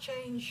climate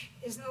change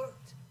is not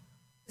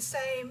the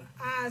same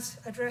as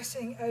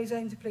addressing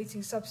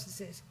ozone-depleting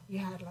substances. You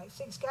had like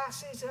 6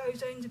 gases,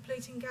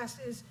 ozone-depleting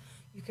gases,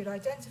 you could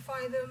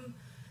identify them,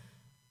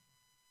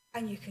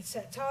 and you could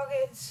set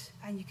targets,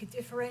 and you could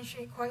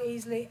differentiate quite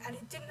easily, and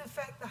it didn't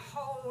affect the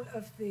whole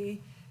of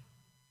the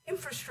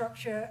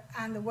infrastructure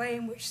and the way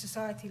in which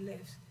society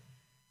lives.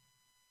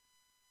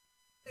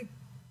 The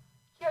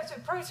Kyoto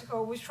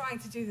Protocol was trying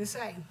to do the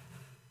same.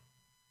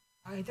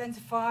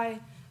 Identify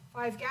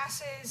 5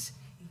 gases,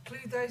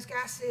 include those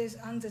gases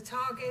under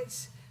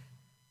targets,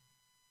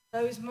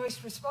 those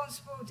most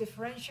responsible,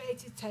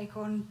 differentiated, take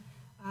on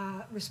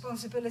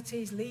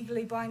responsibilities,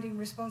 legally binding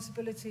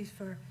responsibilities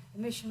for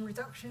emission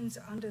reductions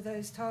under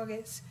those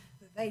targets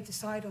that they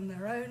decide on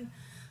their own,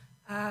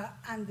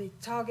 and the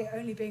target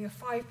only being a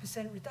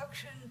 5%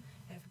 reduction.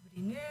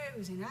 Everybody knew it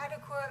was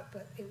inadequate,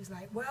 but it was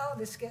like, well,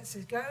 this gets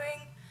us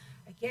going.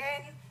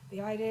 Again,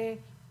 the idea,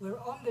 we're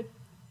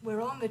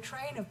on the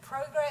train of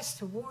progress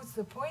towards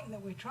the point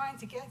that we're trying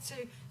to get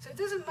to. So it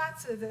doesn't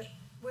matter that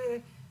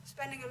we're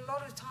spending a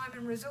lot of time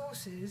and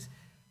resources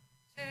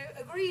to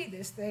agree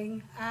this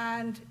thing,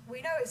 and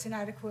we know it's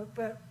inadequate,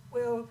 but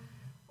we'll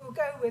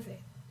go with it.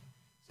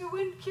 So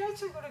when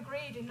Kyoto got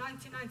agreed in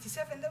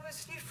 1997, there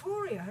was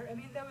euphoria. I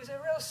mean, there was a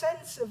real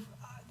sense of,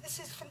 this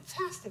is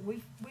fantastic.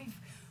 We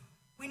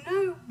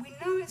know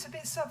it's a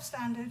bit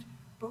substandard,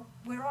 but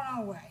we're on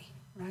our way,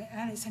 right?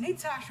 And it's an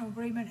international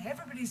agreement.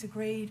 Everybody's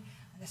agreed.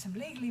 And there's some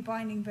legally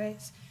binding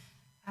bits,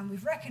 and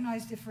we've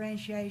recognised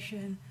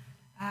differentiation.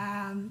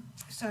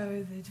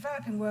 So the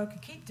developing world can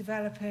keep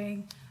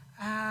developing.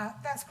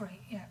 That's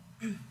great. Yeah.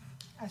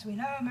 As we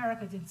know,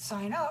 America didn't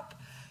sign up.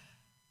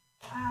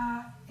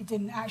 It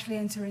didn't actually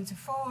enter into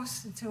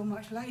force until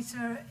much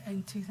later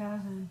in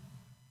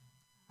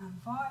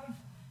 2005.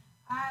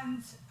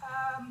 And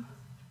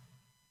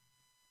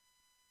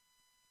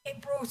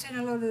it brought in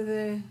a lot of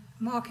the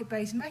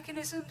market-based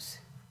mechanisms.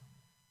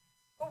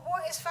 But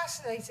what is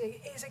fascinating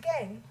is,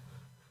 again,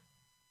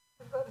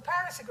 we've got the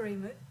Paris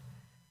Agreement.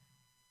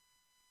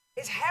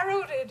 It's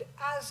heralded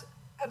as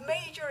a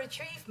major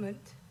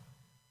achievement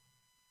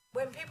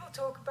when people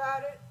talk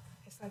about it,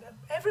 it's like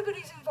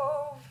everybody's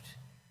involved,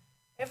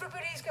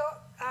 everybody's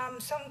got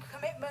some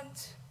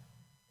commitment,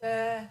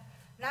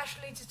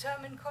 nationally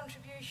determined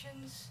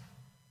contributions,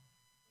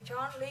 which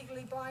aren't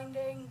legally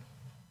binding.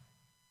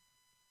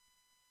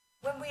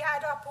 When we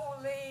add up all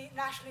the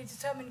nationally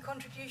determined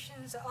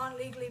contributions that aren't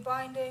legally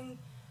binding,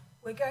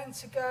 we're going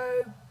to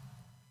go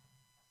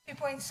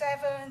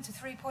 2.7 to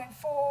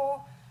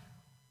 3.4.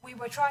 We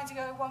were trying to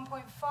go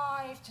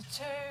 1.5 to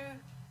 2.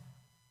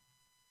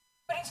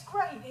 But it's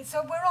great.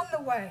 We're on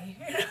the way.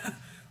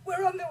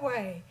 We're on the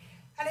way.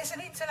 And it's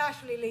an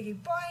internationally legally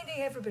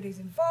binding. Everybody's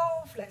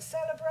involved. Let's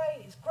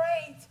celebrate. It's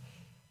great.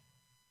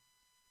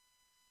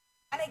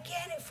 And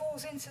again, it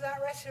falls into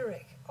that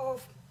rhetoric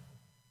of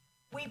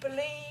we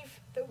believe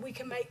that we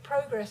can make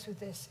progress with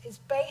this. It's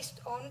based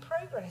on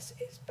progress.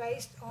 It's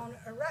based on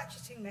a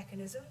ratcheting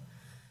mechanism.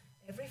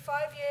 Every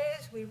 5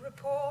 years, we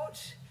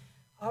report.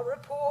 Our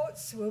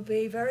reports will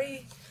be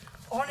very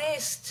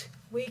honest.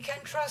 We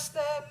can trust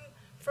them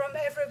from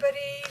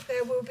everybody.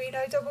 There will be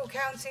no double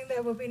counting.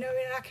 There will be no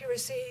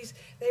inaccuracies.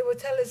 They will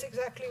tell us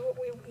exactly what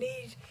we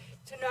need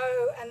to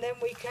know, and then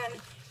we can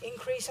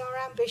increase our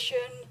ambition,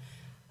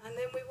 and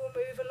then we will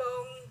move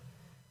along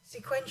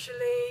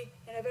sequentially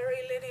in a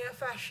very linear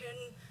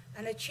fashion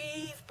and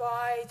achieve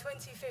by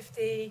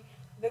 2050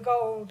 the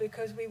goal,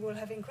 because we will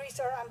have increased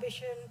our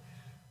ambition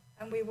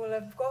and we will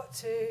have got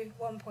to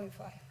 1.5.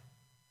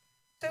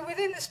 So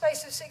within the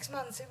space of 6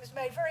 months, it was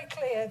made very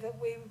clear that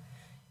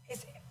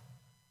it's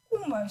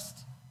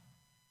almost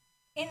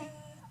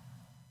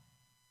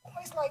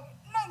like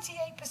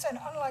 98%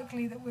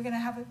 unlikely that we're going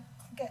to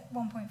get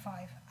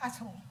 1.5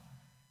 at all.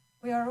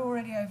 We are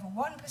already over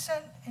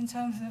 1% in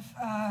terms of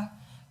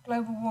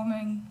global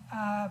warming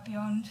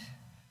beyond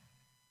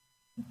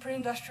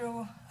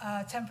pre-industrial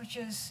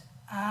temperatures.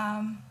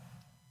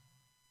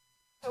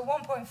 So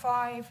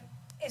 1.5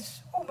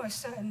 is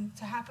almost certain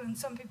to happen.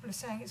 Some people are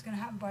saying it's going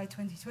to happen by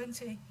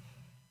 2020.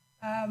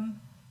 That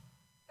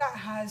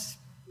has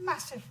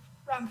massive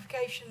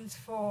ramifications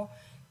for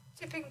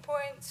tipping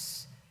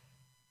points,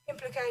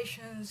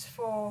 implications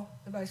for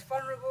the most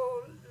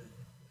vulnerable,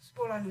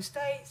 small island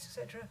states,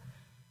 etc.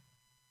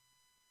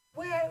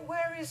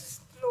 Where is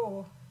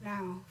law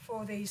now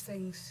for these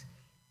things?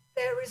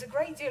 There is a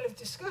great deal of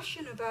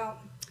discussion about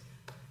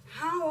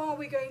how are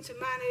we going to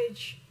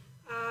manage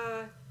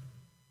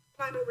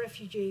climate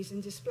refugees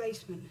and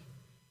displacement.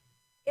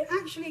 It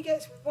actually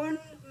gets one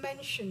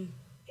mention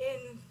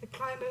in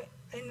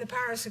the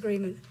Paris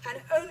Agreement, and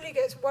it only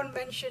gets one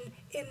mention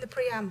in the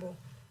preamble.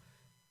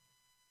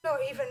 Not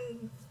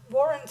even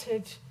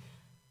warranted,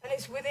 and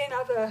it's within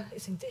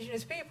it's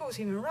indigenous peoples,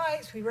 human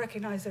rights, we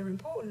recognise they're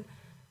important,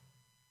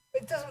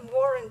 but it doesn't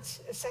warrant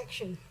a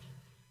section.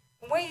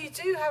 And where you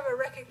do have a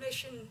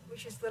recognition,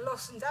 which is the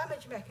loss and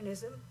damage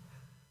mechanism,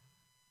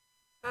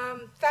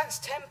 that's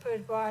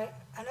tempered by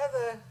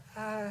another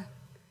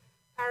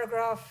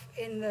paragraph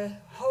in the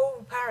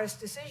whole Paris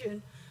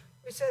decision,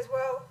 which says,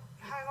 well,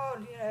 hang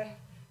on,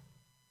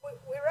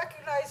 we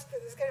recognise that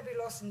there's going to be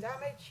loss and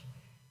damage.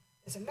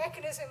 There's a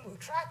mechanism, we'll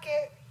track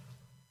it,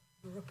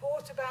 we'll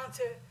report about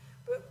it,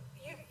 but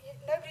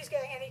nobody's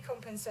getting any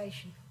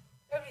compensation.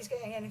 Nobody's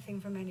getting anything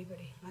from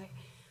anybody, right?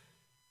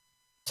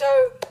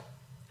 So,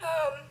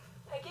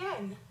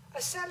 again,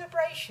 a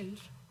celebration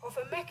of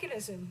a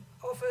mechanism,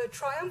 of a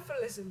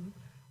triumphalism,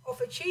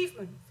 of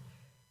achievement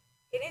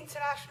in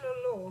international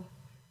law,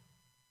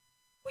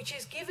 which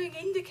is giving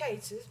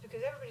indicators,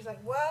 because everybody's like,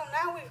 well,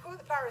 now we've got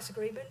the Paris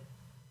Agreement,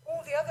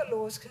 all the other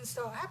laws can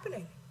start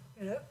happening,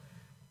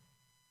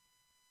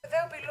 But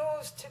there'll be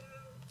laws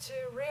to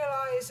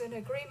realise an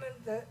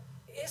agreement that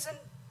isn't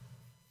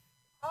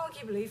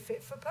arguably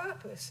fit for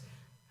purpose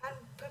and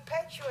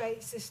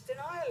perpetuates this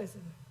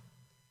denialism.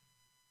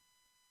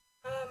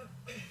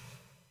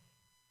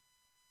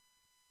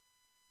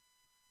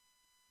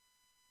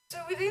 So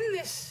within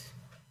this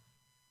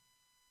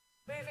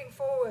moving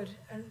forward,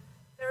 and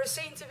there are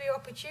seen to be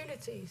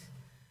opportunities,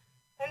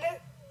 and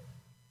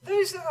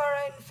those that are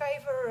in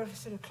favour of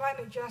sort of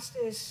climate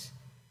justice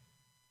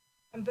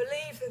and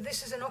believe that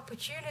this is an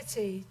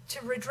opportunity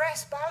to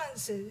redress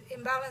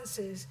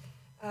imbalances,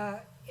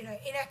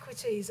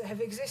 inequities that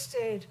have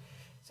existed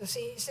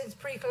since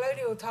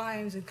pre-colonial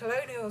times and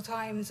colonial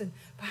times, and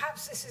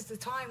perhaps this is the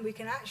time we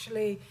can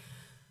actually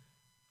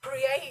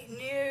create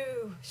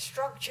new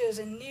structures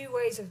and new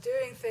ways of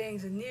doing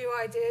things and new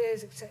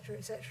ideas,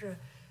 etc.,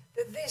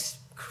 that this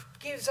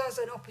gives us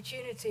an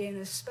opportunity and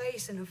a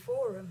space and a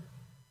forum.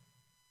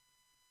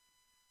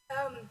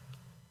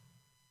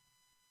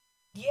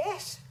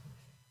 Yes,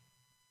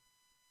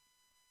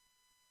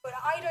 but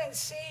I don't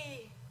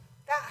see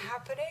that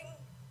happening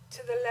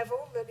to the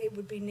level that it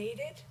would be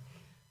needed.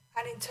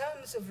 And in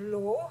terms of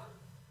law,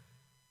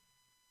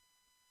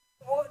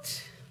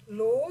 what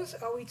laws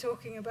are we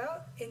talking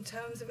about in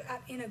terms of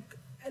in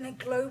a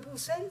global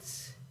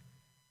sense?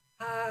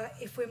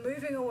 If we're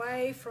moving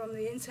away from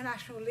the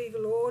international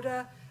legal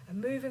order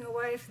and moving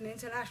away from the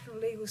international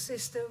legal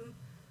system,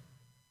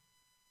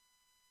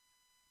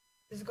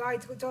 there's a guy,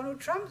 Donald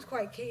Trump's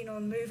quite keen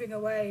on moving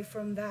away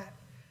from that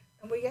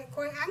And we get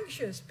quite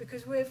anxious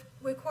because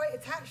we're quite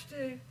attached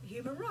to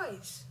human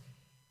rights,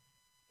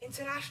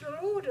 international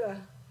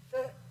order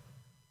that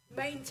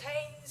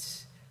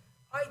maintains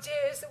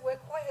ideas that we're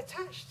quite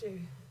attached to.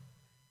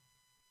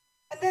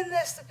 And then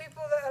there's the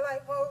people that are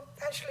like, well,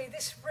 actually,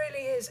 this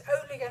really is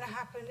only going to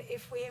happen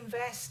if we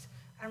invest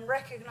and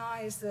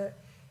recognize that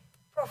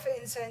profit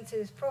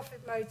incentives,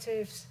 profit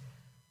motives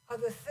are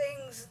the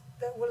things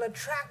that will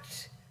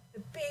attract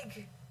the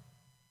big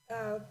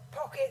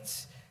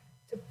pockets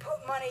to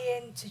put money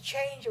in to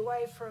change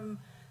away from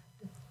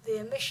the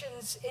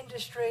emissions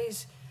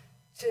industries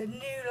to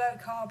new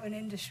low-carbon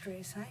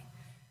industries. Eh?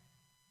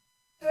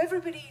 So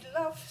everybody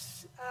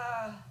loves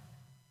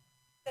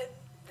the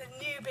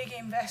new big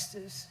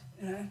investors.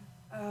 You know,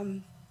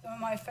 one of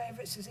my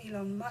favourites is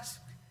Elon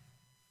Musk.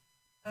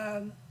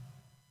 Elon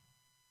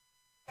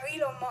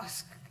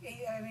Musk,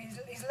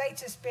 his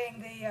latest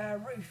being the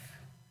roof,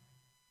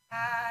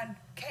 and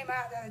came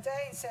out the other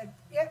day and said,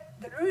 yep,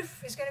 the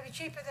roof is going to be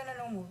cheaper than a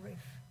normal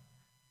roof.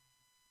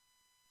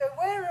 So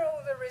where are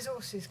all the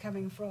resources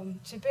coming from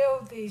to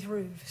build these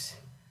roofs?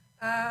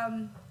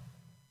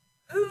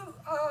 Who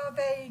are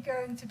they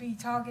going to be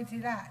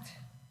targeted at?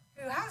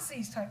 Who has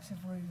these types of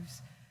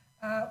roofs?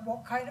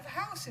 What kind of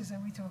houses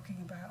are we talking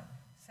about?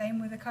 Same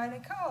with the kind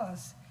of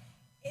cars.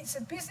 It's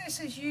a business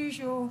as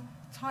usual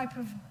type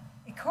of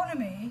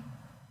economy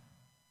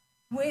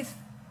with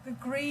the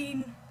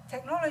green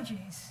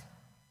technologies.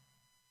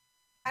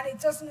 And it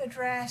doesn't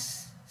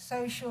address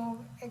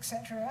social,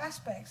 etc.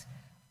 aspects.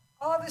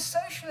 Are the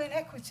social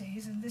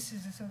inequities, and this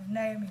is a sort of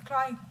Naomi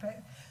Klein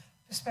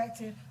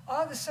perspective,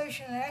 are the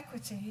social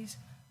inequities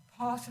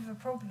part of the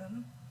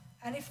problem?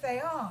 And if they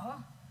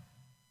are,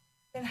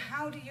 then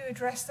how do you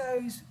address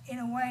those in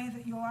a way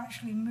that you're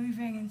actually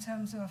moving in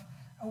terms of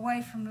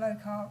away from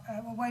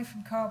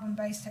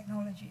carbon-based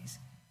technologies?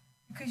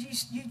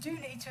 Because you do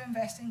need to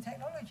invest in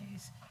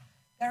technologies.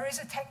 There is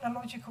a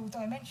technological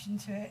dimension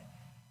to it,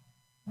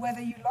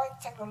 whether you like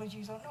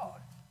technologies or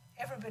not.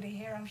 Everybody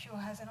here, I'm sure,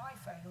 has an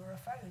iPhone or a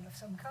phone of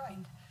some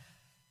kind.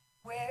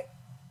 We're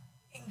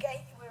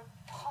engaged, we're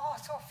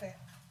part of it,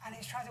 and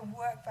it's trying to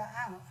work that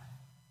out.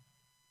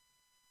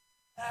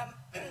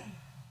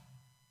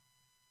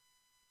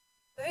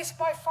 So this is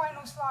my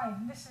final slide,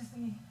 and this is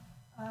the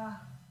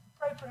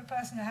appropriate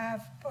person to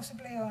have,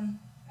 possibly on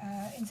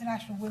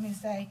International Women's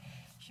Day.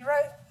 She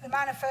wrote the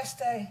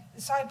manifesto,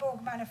 the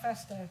Cyborg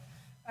Manifesto,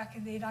 back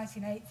in the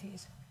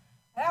 1980s.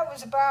 And that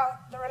was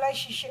about the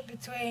relationship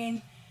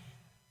between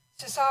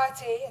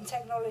society and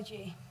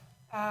technology,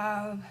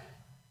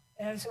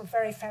 in a sort of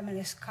very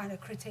feminist kind of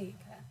critique.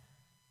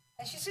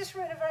 And she's just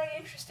written a very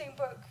interesting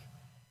book,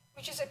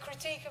 which is a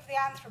critique of the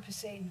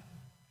Anthropocene,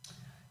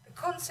 the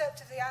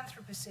concept of the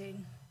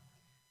Anthropocene.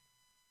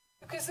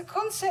 Because the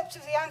concept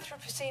of the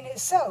Anthropocene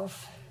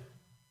itself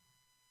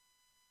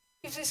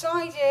is this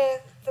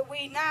idea that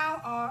we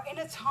now are in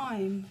a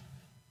time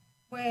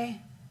where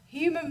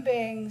human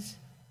beings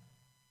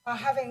are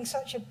having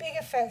such a big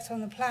effect on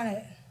the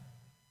planet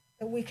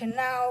that we can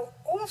now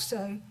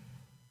also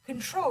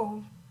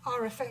control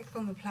our effect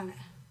on the planet.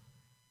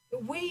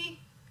 That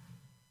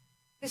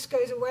this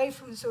goes away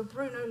from the sort of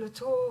Bruno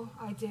Latour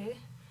idea,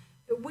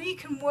 that we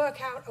can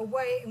work out a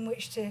way in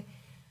which to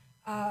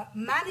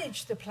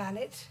manage the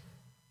planet,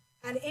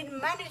 and in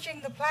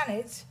managing the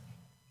planet,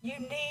 you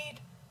need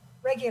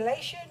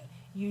regulation,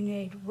 you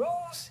need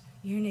rules,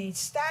 you need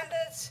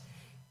standards,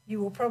 you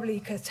will probably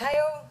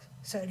curtail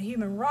certain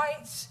human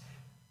rights,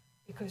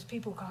 because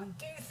people can't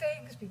do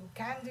things, people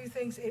can do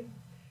things. It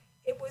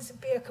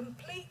would be a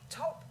complete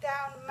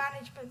top-down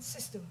management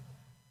system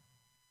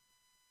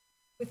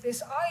with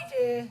this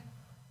idea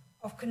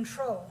of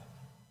control.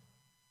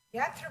 The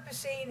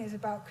Anthropocene is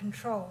about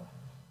control.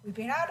 We've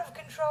been out of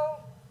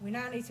control, we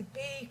now need to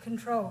be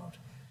controlled.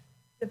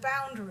 The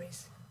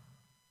boundaries.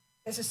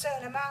 There's a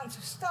certain amount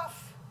of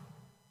stuff,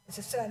 there's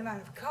a certain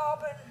amount of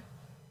carbon,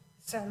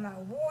 a certain amount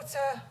of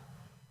water,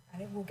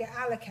 and it will get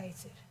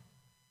allocated.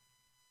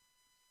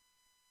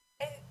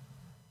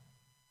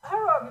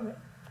 Her argument,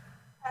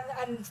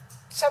 and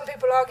some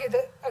people argue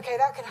that, okay,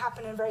 that can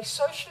happen in a very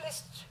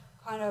socialist,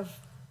 kind of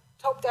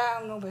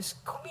top-down,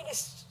 almost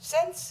communist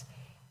sense.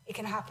 It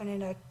can happen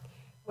in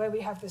where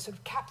we have the sort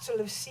of capital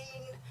of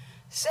scene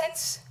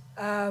sense,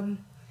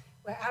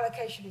 where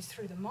allocation is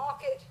through the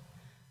market.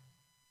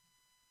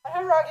 And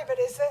her argument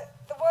is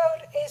that the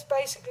world is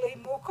basically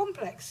more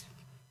complex.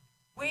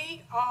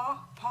 We are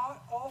part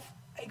of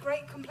a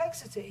great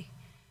complexity,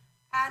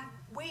 and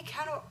we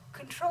cannot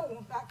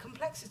control that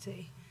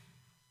complexity.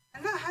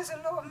 And that has a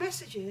lot of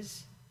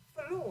messages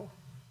for law.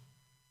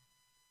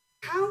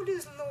 How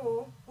does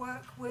law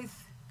work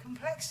with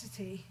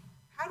complexity?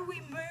 How do we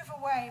move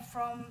away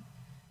from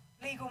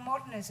legal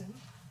modernism,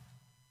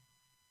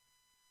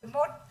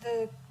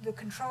 the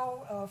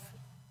control of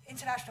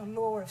international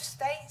law of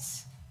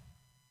states,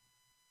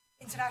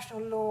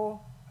 international law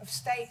of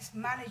states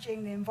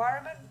managing the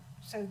environment?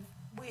 So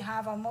we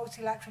have our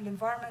multilateral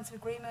environmental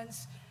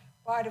agreements,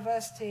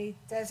 biodiversity,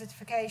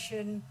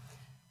 desertification,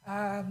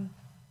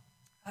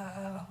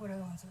 what are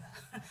the ones?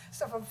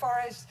 Stuff on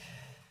forests,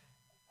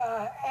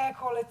 air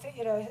quality,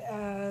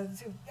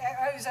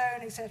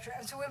 ozone, etc.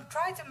 And so we're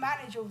trying to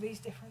manage all these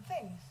different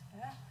things.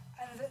 Yeah?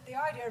 And the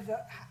idea of the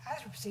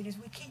Anthropocene is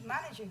we keep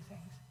managing things.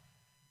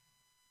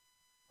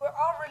 But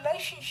our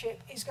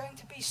relationship is going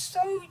to be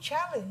so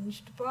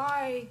challenged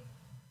by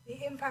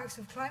the impacts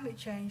of climate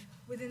change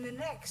within the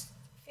next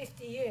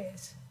 50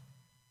 years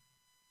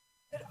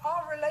that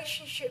our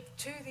relationship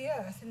to the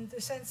Earth, in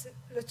the sense that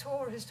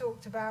Latour has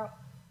talked about,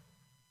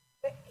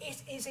 that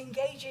it is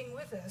engaging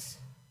with us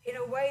in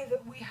a way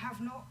that we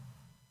have not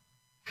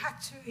had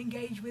to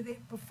engage with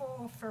it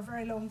before for a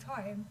very long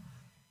time,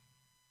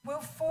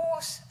 will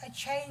force a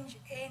change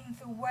in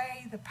the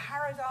way, the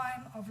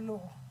paradigm of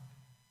law.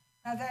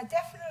 Now, there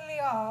definitely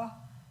are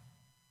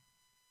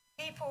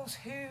peoples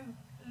who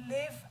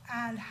live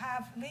and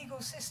have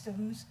legal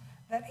systems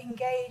that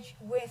engage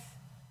with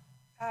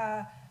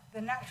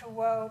the natural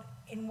world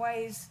in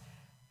ways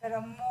that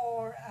are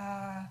more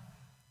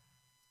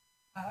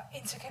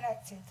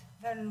interconnected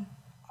than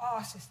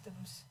our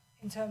systems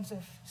in terms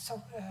of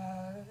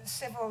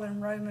civil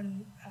and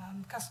Roman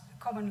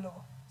common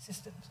law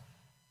systems.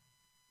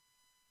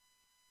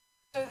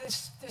 So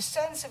this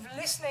sense of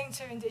listening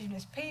to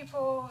indigenous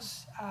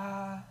peoples,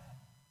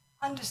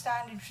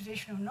 understanding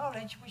traditional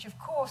knowledge, which of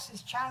course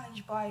is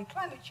challenged by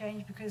climate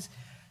change because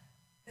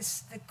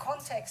the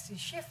context is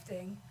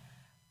shifting,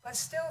 but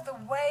still the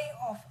way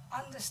of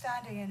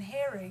understanding and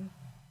hearing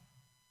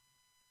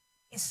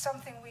is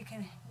something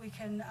we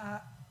can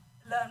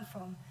learn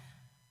from.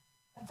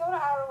 And Donna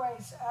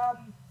Haraway's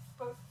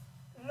book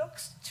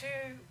looks to,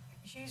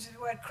 she uses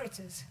the word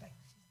critters, like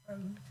she's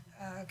from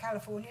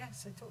California,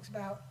 so it talks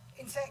about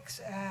insects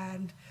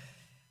and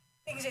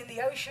things in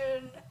the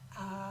ocean,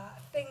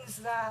 things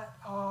that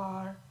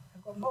have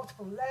got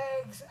multiple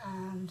legs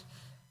and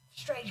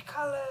strange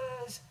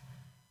colors,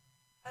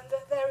 and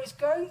that there is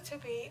going to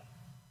be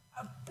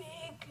a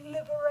big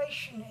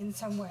liberation in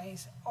some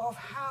ways of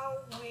how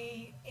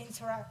we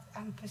interact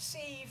and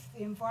perceive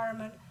the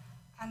environment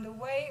and the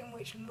way in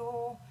which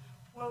law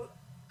will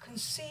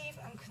conceive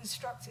and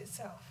construct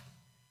itself.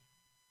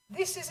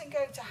 This isn't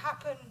going to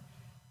happen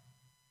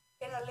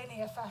in a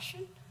linear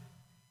fashion.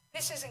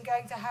 This isn't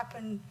going to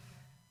happen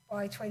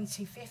by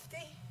 2050.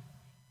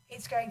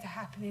 It's going to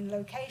happen in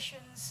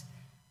locations.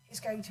 It's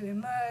going to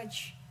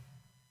emerge.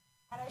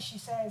 And as she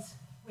says,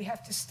 we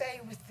have to stay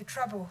with the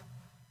trouble,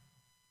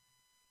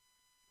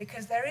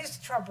 because there is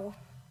trouble,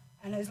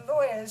 and as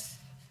lawyers,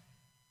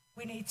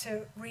 we need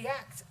to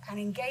react and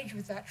engage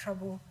with that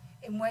trouble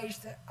in ways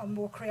that are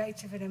more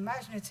creative and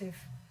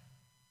imaginative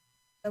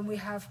than we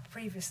have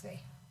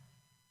previously.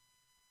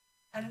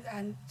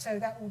 And so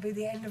that will be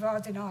the end of our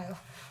denial.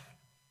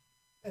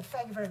 So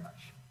thank you very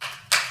much.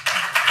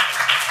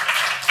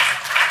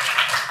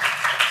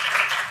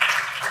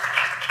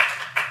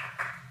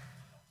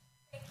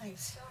 Thank you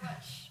so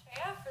much,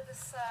 Feja, for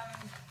this,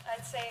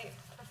 I'd say,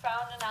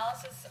 profound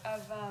analysis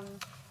of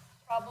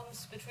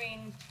problems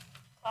between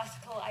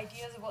classical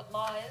ideas of what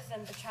law is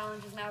and the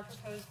challenges now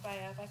proposed by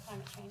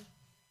climate change.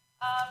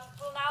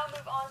 We'll now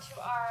move on to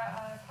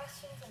our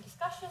questions and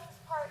discussions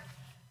part.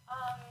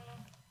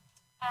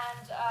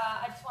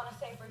 I just want to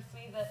say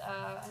briefly that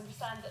I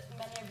understand that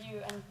many of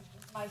you, and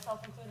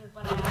myself included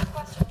when I ask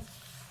questions,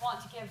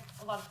 want to give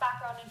a lot of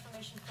background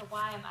information for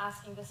why I'm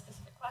asking this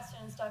specific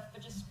question and stuff,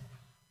 but just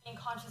being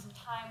conscious of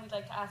time, we'd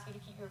like to ask you to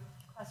keep your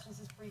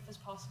questions as brief as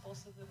possible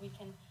so that we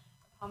can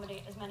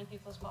accommodate as many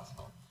people as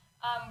possible.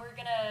 We're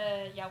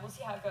gonna, we'll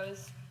see how it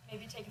goes.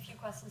 Maybe take a few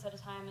questions at a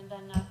time, and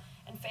then,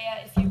 and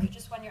Feja, if you could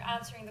just, when you're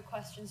answering the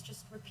questions,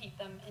 just repeat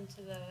them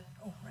into the,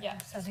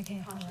 so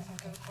again.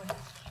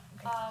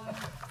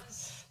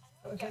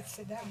 Okay,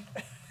 sit down.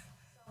 So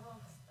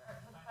we'll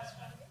start with the question.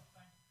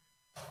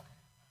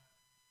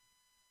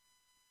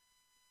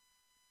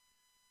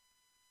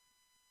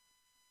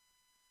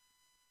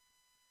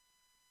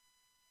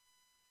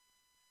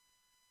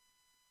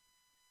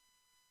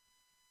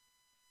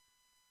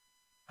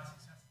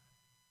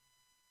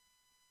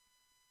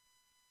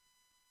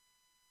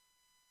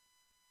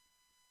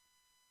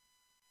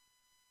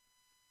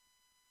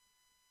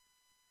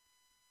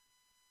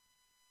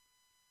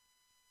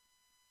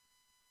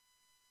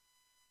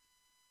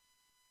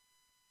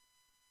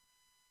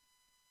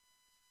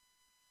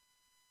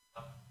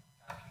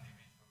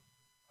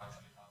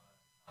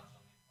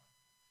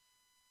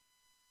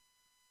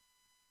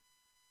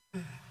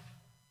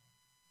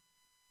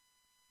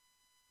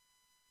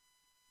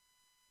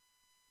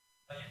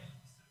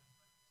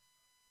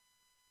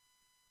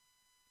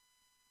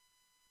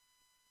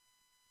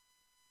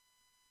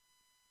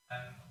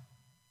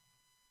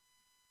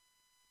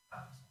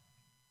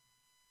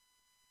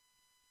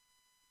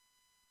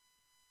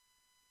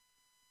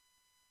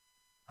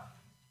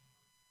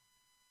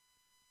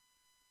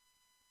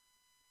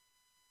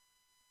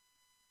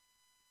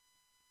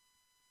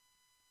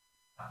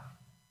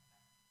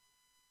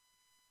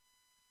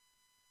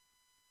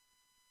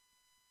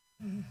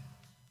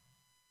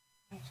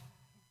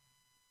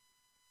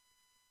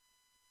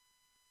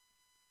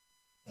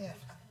 Yeah.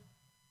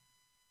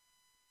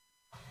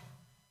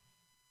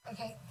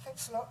 Okay,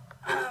 thanks a lot.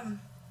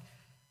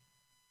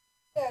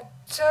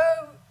 So,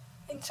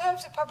 in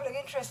terms of public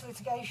interest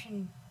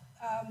litigation,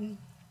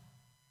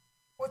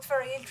 what's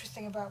very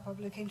interesting about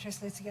public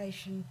interest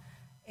litigation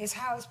is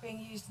how it's being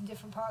used in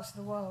different parts of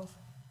the world.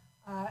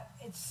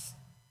 It's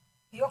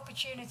the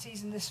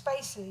opportunities and the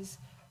spaces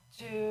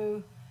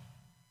to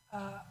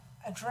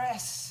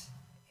address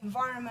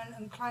environment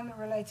and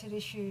climate-related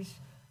issues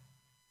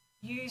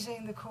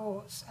using the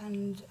courts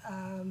and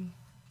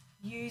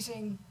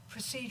using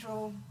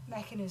procedural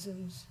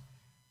mechanisms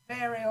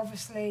vary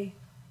obviously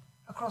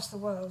across the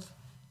world,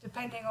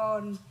 depending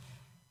on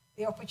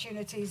the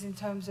opportunities in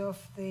terms of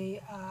the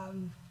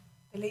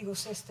legal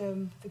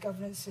system, the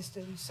governance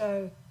system.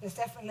 So there's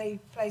definitely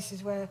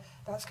places where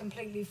that's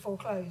completely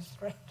foreclosed,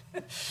 right?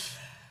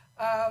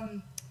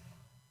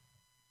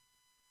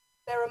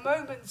 There are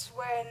moments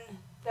when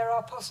there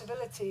are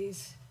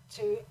possibilities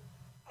to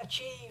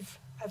achieve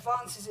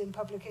advances in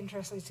public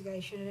interest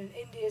litigation, and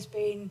India's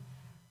been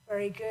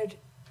very good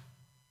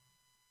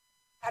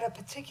at a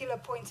particular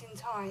point in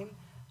time,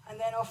 and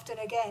then often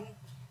again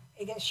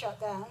it gets shut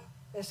down.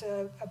 There's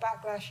a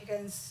backlash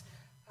against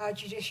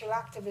judicial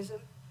activism.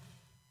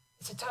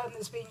 It's a term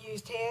that's been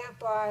used here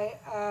by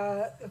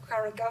the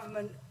current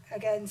government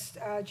against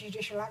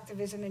judicial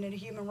activism in a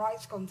human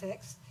rights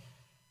context.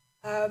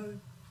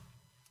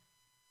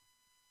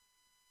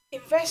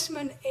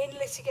 Investment in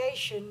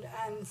litigation,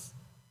 and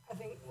I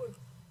think we'll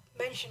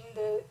mention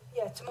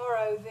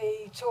tomorrow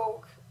the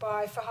talk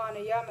by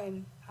Farhana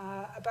Yamin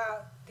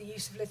about the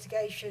use of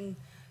litigation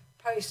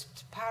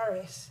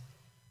post-Paris.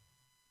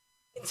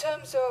 In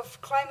terms of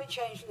climate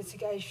change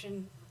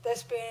litigation,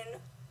 there's been,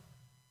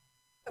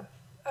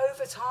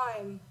 over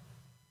time,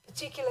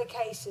 particular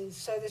cases.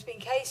 So there's been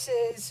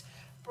cases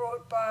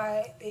brought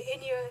by the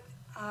Inuit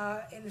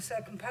in the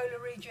circumpolar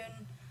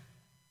region,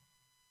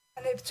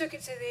 and they took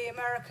it to the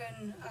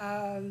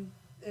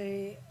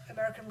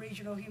American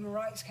Regional Human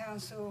Rights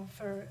Council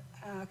for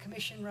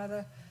Commission,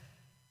 rather.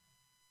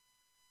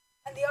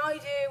 And the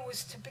idea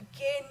was to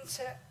begin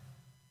to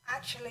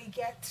actually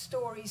get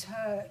stories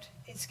heard.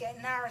 It's get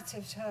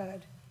narratives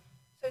heard.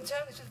 So in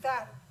terms of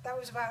that, that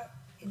was about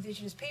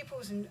Indigenous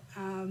peoples and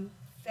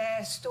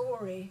their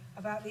story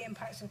about the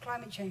impacts of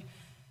climate change.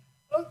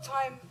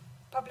 Long-time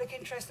public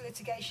interest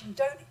litigation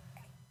don't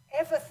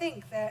ever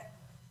think that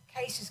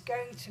case is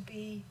going to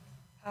be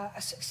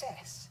a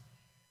success.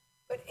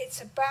 But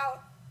it's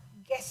about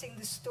getting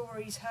the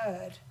stories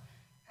heard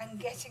and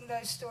getting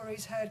those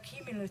stories heard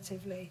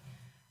cumulatively.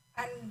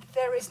 And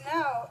there is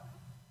now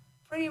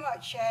pretty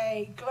much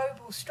a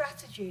global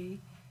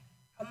strategy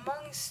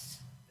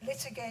amongst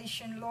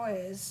litigation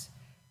lawyers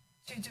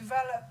to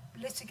develop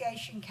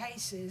litigation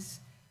cases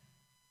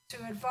to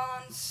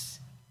advance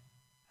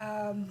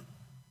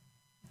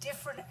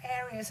different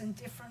areas and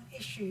different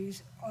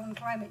issues on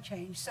climate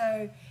change.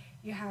 So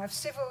you have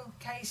civil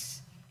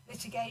case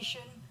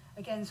litigation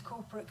against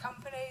corporate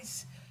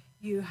companies,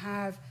 you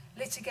have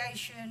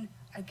litigation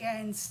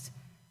against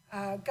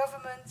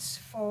governments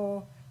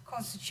for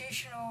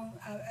constitutional,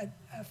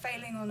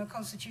 failing on the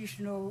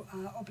constitutional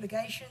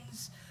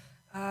obligations.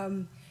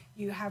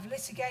 You have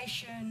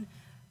litigation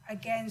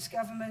against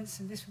governments,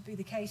 and this would be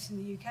the case in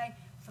the UK,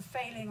 for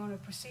failing on a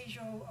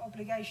procedural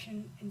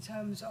obligation in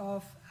terms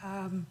of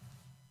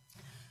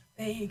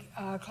the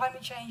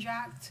Climate Change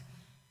Act.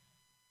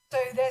 So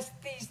there's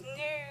these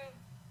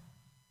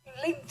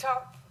new linked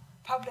up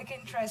public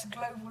interest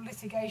global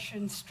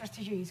litigation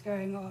strategies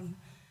going on.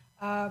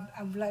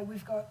 And like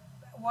we've got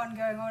one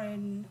going on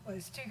in, well,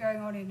 there's two going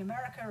on in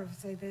America.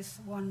 Obviously, there's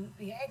one,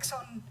 the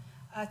Exxon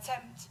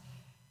attempt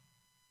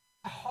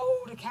to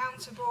hold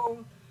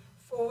accountable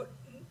for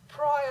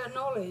prior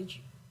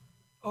knowledge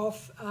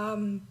of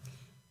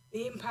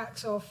the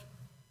impacts of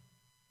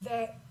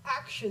their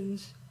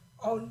actions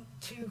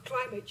to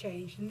climate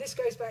change. And this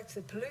goes back to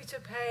the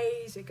polluter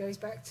pays, it goes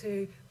back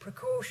to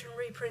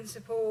precautionary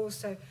principles,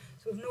 so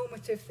sort of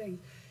normative things.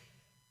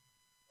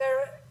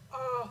 There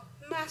are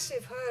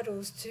massive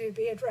hurdles to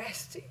be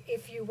addressed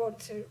if you want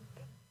to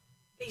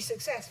be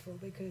successful,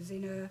 because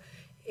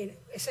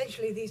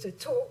essentially these are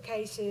tort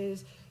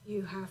cases.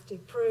 You have to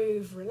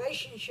prove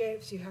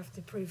relationships, you have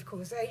to prove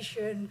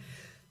causation,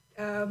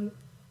 and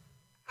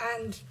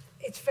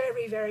it's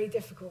very, very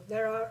difficult.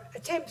 There are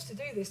attempts to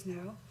do this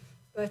now,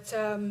 but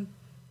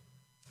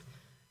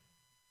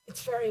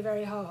it's very,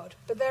 very hard.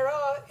 But there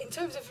are, in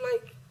terms of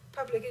like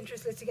public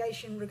interest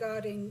litigation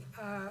regarding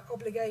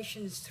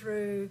obligations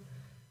through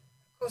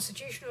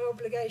constitutional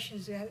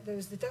obligations, there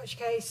was the Dutch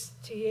case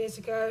 2 years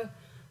ago.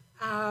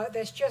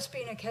 There's just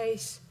been a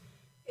case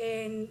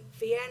in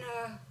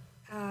Vienna,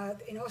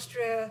 in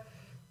Austria.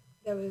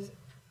 There was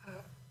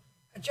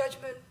a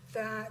judgment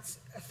that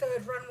a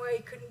third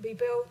runway couldn't be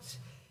built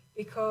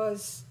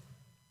because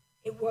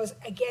it was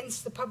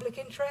against the public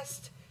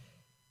interest.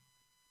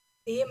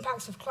 The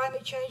impacts of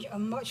climate change are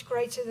much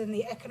greater than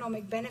the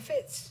economic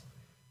benefits.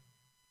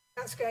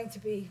 That's going to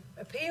be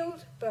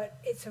appealed,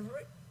 but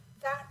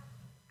that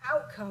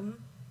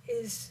outcome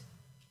is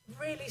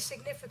really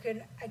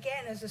significant,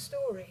 again, as a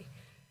story.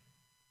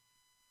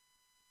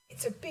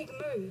 It's a big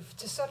move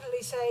to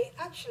suddenly say,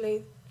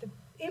 actually, the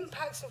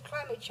impacts of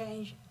climate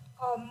change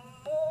are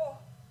more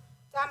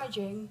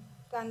damaging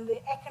than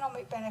the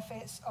economic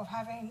benefits of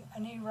having a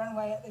new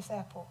runway at this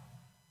airport.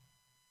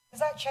 Because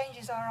that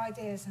changes our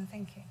ideas and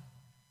thinking.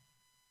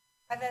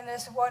 And then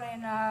there's one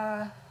in,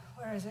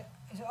 where is it?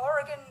 Is it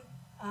Oregon?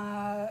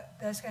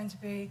 There's going to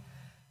be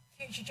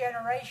Future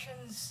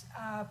Generations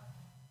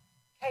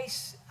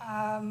case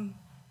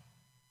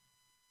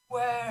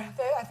where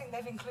I think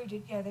they've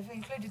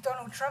included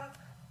Donald Trump,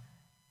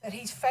 that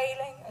he's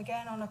failing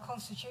again on a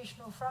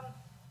constitutional front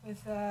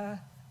with,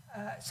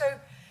 so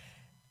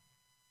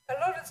a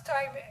lot of the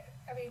time,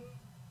 I mean,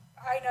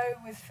 I know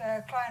with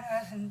Client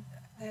Earth and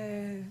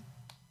the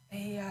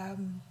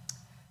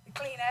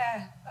clean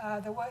air,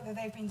 the work that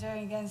they've been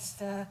doing against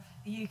the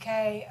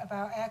UK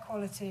about air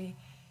quality,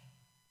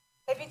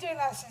 they've been doing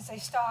that since they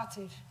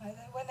started.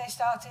 When they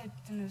started,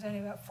 and there was only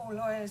about 4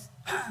 lawyers,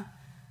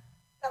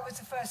 that was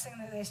the first thing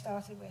that they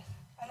started with.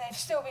 And they've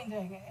still been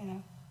doing it, you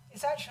know.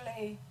 It's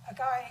actually a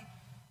guy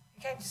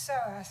who came to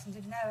SOAS and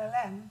did an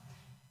LLM,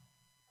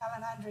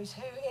 Alan Andrews,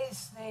 who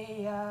is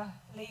the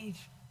lead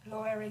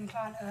lawyer in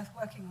Client Earth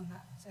working on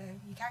that. So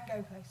you can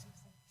go places.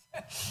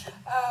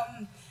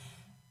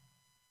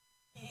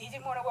 He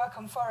didn't want to work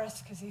on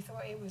forests because he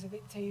thought it was a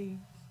bit too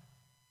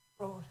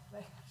broad.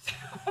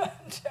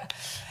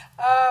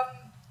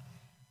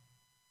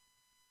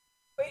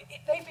 But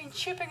they've been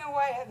chipping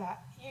away at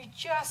that. You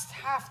just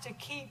have to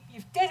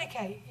you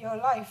dedicate your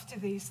life to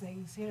these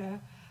things, you know.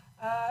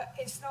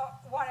 It's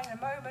not one in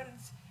a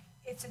moment,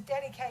 it's a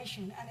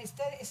dedication, and it's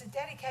a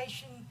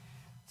dedication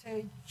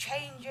to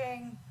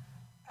changing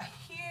a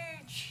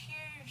huge,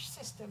 huge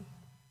system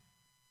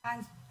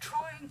and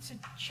trying to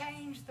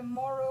change the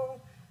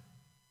moral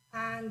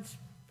and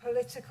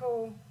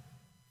political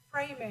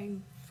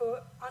framing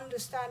for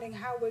understanding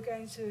how we're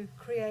going to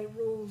create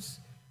rules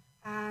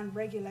and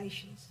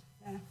regulations.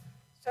 Yeah.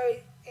 So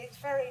it's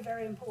very,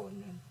 very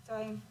important. So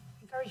I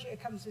encourage you to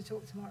come to the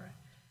talk tomorrow.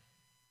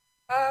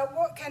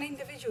 What can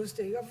individuals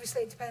do?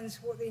 Obviously, it depends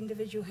who the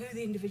individual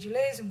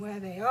is and where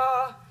they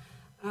are.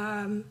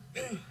 And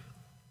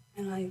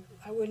I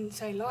wouldn't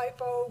say light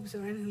bulbs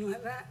or anything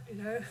like that, you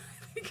know.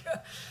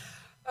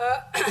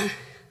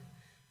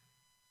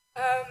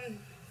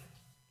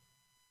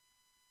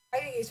 I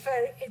think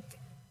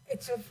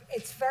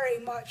it's very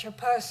much a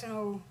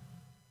personal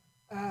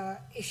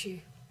issue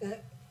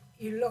that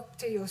you look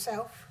to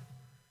yourself.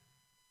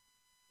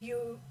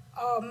 You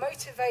are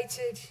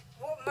motivated.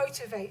 What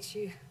motivates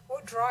you?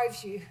 What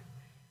drives you?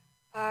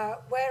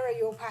 Where are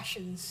your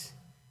passions?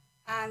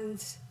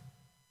 And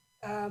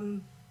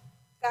then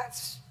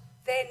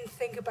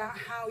think about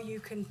how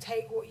you can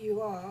take what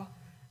you are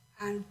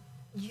and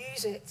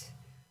use it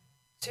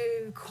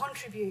to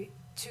contribute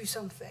to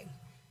something.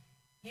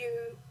 We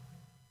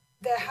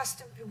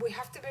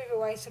have to move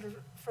away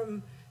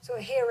from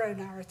hero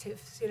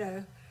narratives, you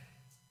know.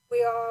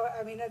 We are,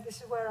 I mean,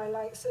 this is where I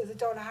like the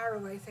Donna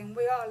Haraway thing.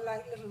 We are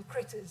like little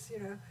critters, you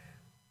know.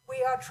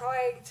 We are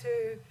trying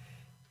to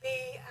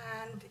be,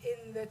 and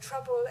in the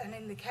trouble and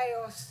in the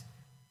chaos,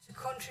 to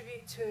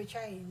contribute to a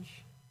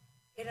change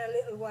in a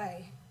little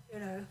way, you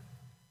know.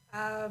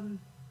 I'm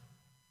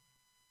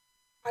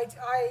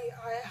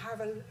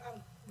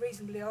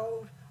reasonably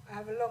old. I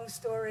have a long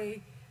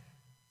story,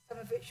 some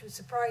of which would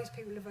surprise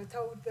people if I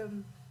told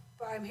them,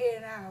 but I'm here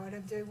now and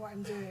I'm doing what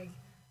I'm doing.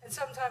 And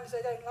sometimes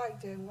I don't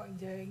like doing what I'm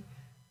doing,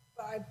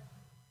 but I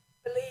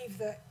believe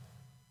that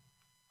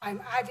I'm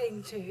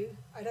adding to,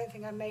 I don't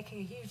think I'm making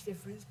a huge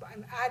difference, but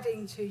I'm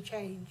adding to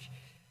change.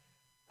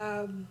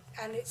 And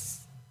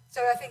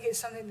so I think it's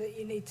something that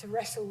you need to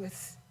wrestle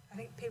with. I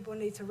think people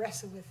need to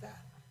wrestle with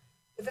that.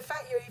 But the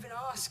fact you even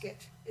ask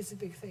it is a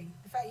big thing.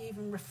 The fact you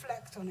even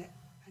reflect on it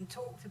and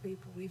talk to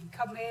people, even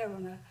come here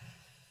on a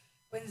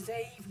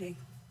Wednesday evening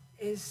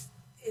is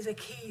a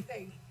key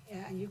thing.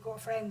 Yeah, and you've got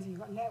friends and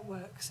you've got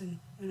networks, and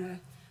you know,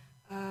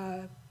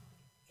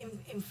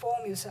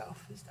 inform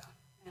yourself and stuff.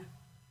 Yeah.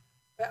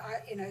 But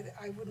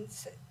I wouldn't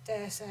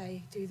dare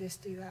say do this,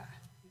 do that.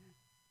 You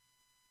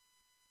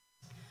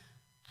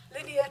know.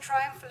 Linear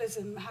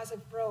triumphalism has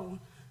a role.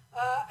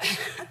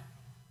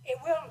 It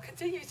will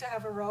continue to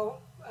have a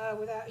role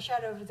without a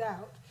shadow of a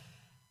doubt.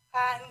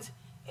 And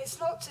it's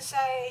not to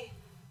say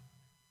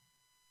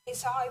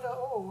it's either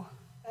or.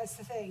 That's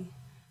the thing.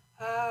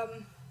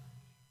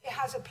 It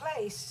has a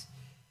place,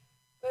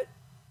 but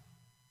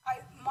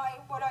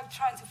what I'm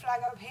trying to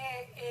flag up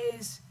here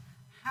is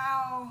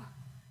how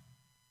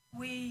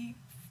we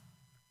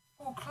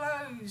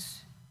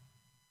foreclose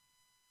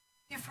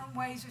different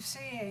ways of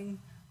seeing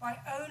by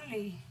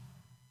only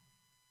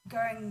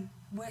going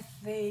with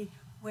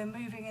we're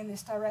moving in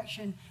this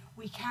direction,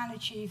 we can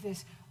achieve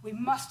this, we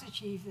must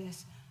achieve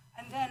this.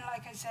 And then,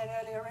 like I said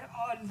earlier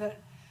on,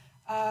 that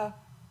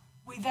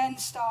we then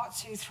start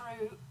to,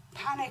 through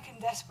panic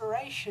and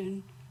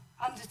desperation,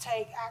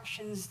 undertake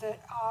actions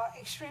that are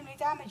extremely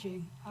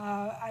damaging.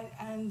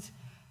 And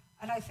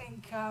I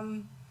think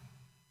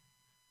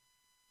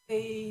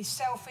the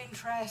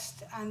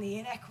self-interest and the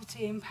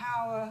inequity in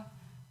power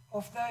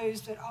of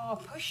those that are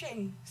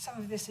pushing some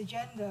of this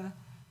agenda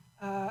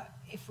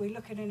if we're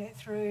looking at it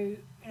through,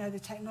 the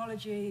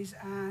technologies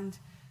and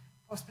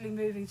possibly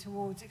moving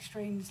towards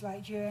extremes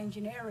like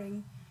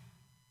geoengineering,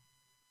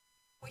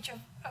 which are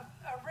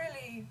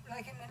really,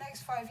 like in the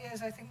next 5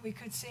 years, I think we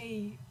could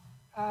see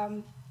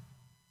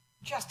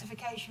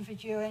justification for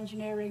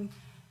geoengineering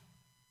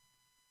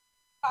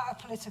at a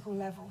political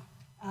level,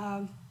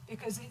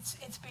 because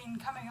it's been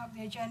coming up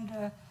the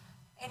agenda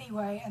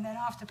anyway, and then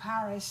after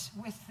Paris,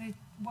 with the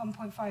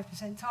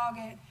 1.5%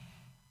 target,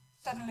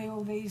 suddenly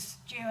all these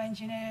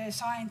geoengineer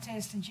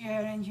scientists and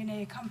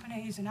geoengineer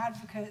companies and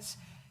advocates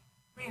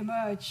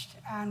re-emerged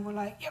and were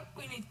like, yep,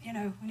 we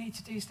need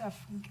to do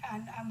stuff,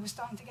 and we're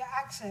starting to get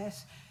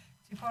access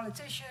to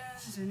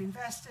politicians and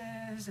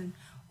investors, and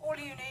all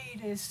you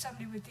need is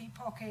somebody with deep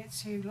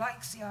pockets who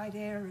likes the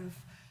idea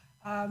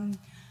of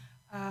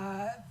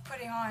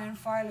putting iron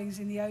filings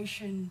in the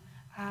ocean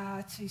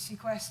to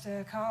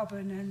sequester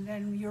carbon, and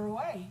then you're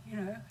away,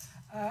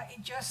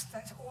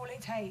 that's all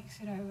it takes,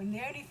 and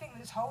the only thing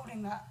that's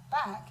holding that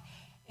back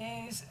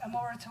is a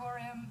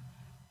moratorium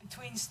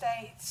between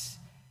states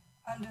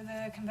under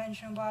the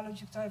Convention on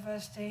Biological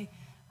Diversity,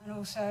 and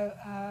also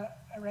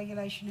a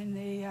regulation in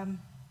the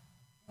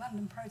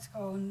London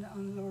Protocol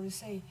on the Law of the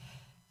Sea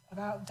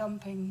about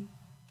dumping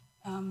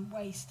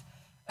waste.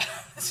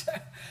 so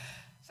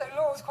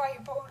law is quite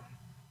important,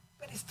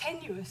 but it's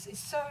tenuous. It's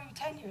so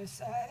tenuous.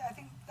 I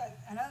think that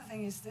another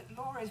thing is that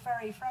law is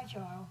very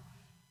fragile.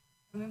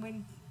 I mean, we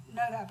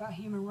know that about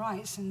human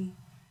rights and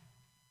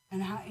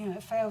how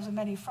it fails on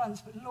many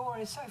fronts, but law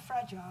is so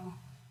fragile.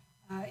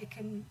 It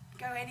can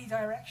go any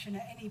direction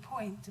at any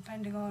point,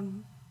 depending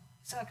on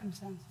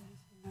circumstances.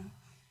 So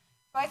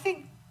I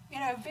think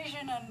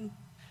vision and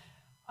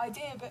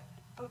idea,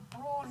 but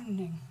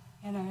broadening.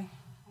 Yeah.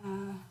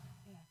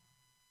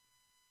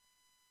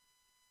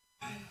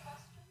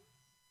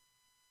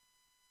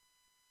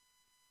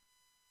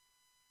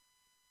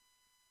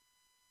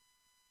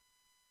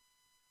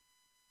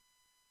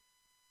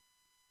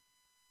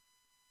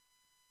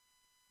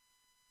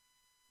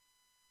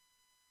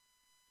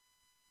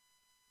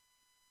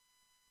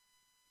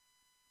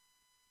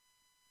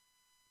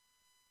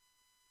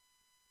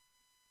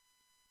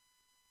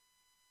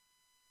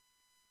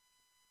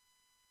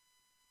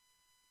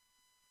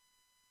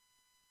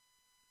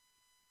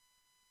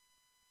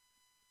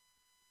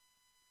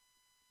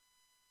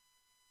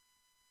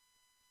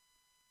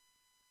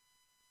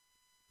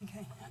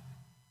 Okay.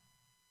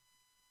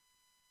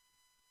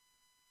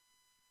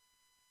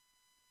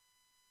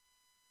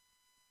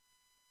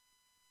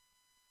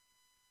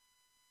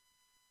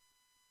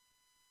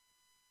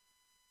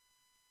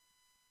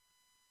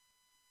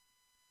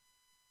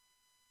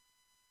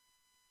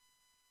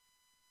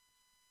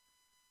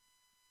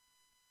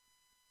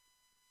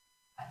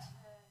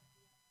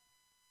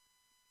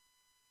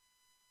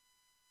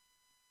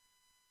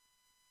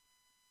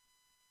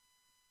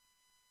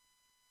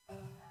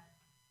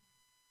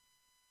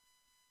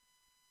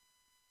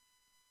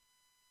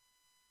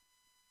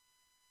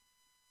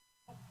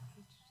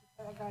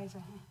 Guys,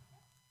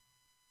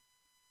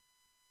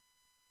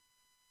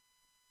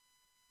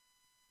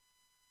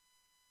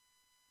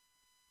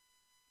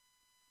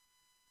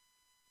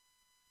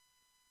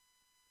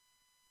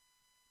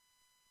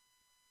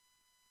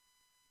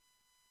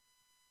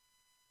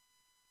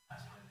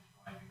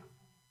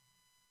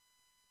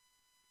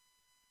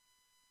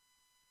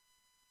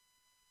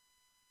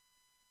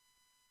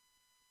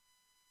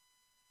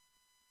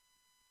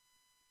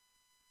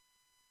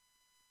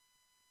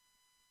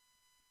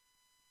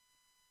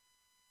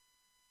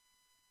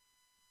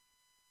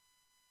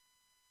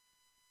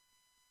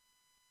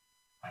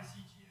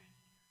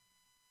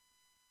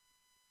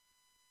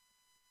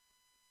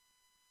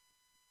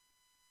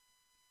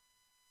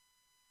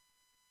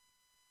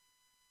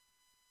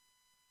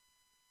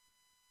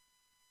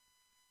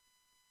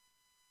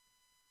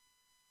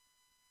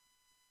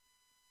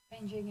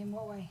 changing in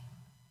what way?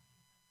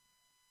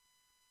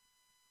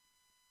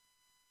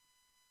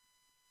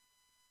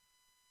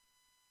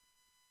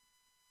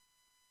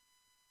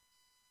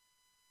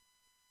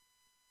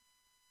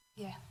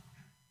 Yeah.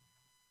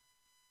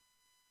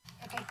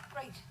 Okay,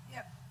 great.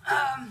 Yeah.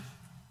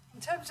 In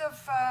terms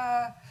of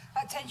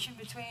that tension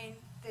between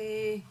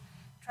the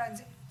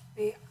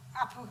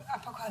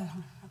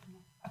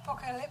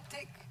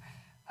apocalyptic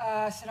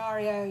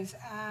scenarios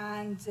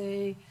and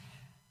the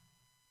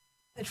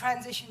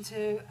transition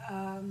to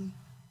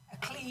a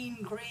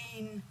clean,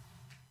 green,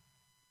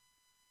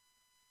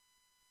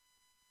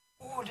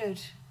 ordered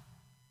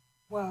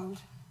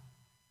world,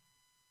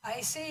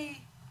 I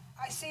see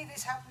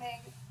this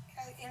happening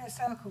in a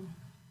circle.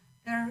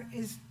 There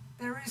is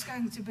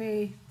going to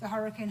be the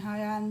Hurricane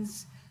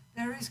Haiyan's.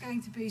 There is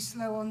going to be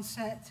slow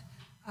onset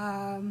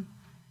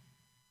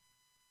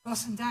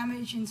loss and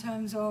damage in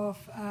terms of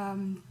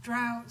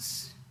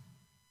droughts,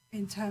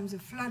 in terms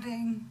of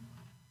flooding.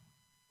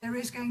 There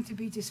is going to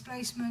be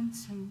displacement,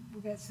 and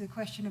we'll get to the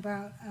question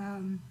about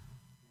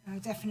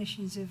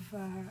definitions of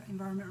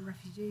environmental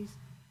refugees.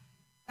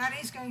 That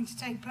is going to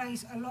take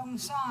place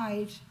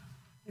alongside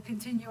the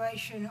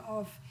continuation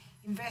of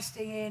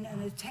investing in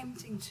and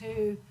attempting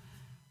to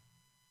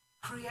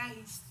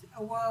create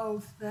a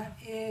world that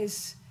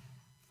is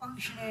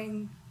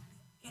functioning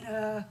in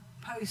a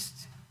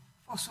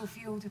post-fossil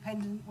fuel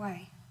dependent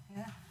way.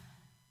 Yeah?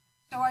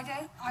 So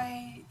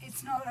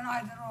it's not an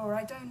either or.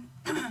 I don't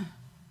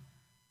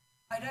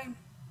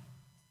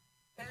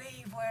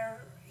believe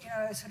we're,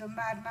 a sort of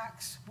Mad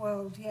Max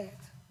world yet,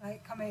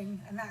 like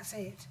coming and that's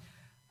it.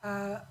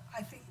 I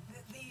think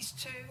that these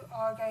two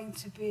are going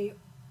to be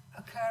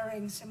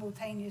occurring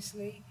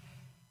simultaneously.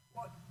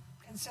 What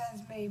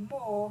concerns me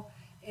more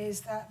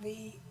is that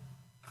the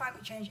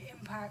climate change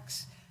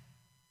impacts,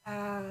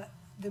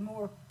 the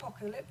more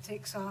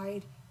apocalyptic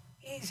side,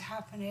 is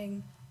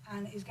happening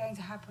and is going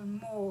to happen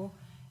more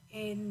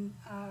in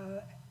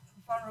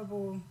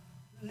vulnerable,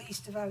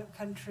 least developed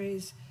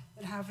countries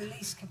that have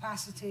least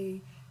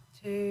capacity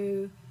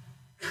to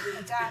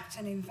adapt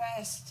and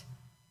invest.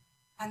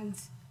 And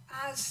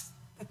as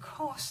the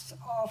cost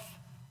of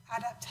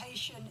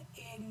adaptation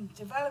in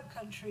developed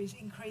countries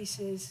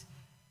increases,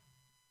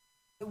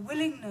 the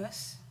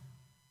willingness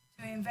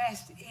to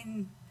invest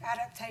in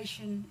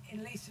adaptation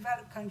in least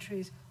developed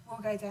countries will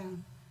go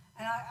down.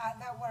 And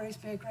that worries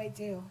me a great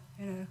deal,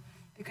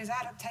 because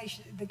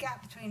adaptation, the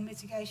gap between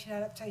mitigation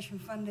and adaptation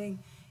funding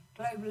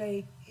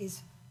globally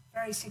is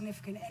very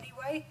significant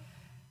anyway.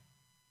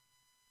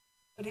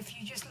 But if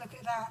you just look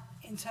at that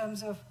in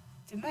terms of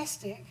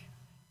domestic,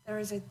 there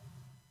is a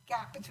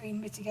gap between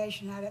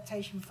mitigation and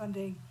adaptation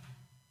funding.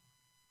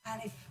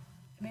 And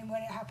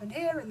when it happened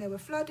here and there were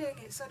flooding,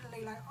 it's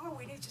suddenly like, oh,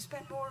 we need to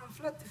spend more on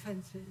flood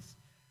defences.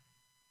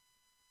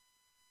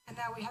 And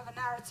now we have a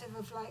narrative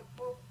of like,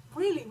 well,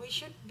 really, we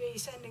shouldn't be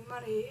sending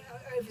money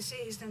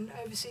overseas and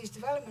overseas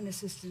development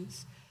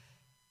assistance.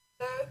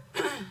 So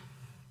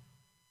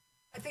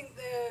I think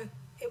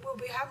it will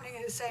be happening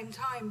at the same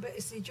time, but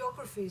it's the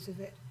geographies of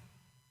it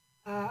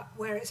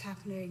where it's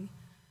happening,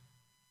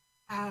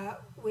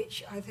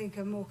 which I think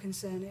are more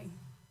concerning,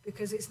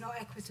 because it's not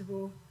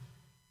equitable.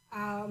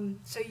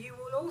 So you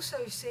will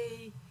also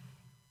see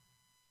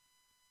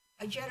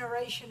a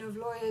generation of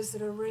lawyers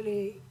that are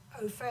really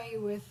au fait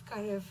with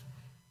kind of,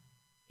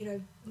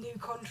 new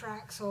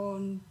contracts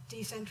on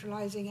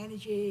decentralizing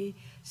energy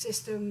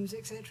systems,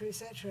 et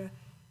cetera,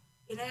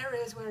 in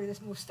areas where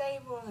it's more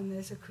stable and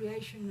there's a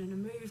creation and a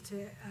move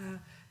to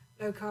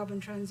low carbon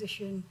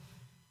transition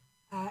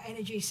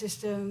energy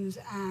systems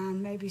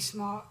and maybe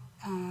smart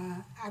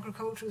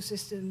agricultural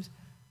systems.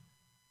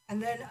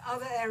 And then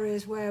other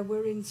areas where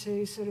we're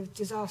into sort of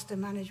disaster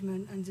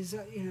management and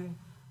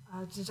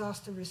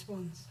disaster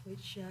response,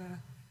 which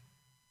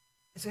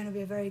is going to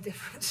be a very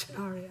different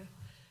scenario.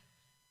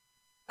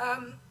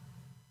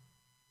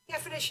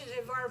 Definitions of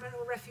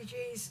environmental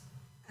refugees,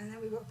 and then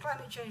we've got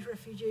climate change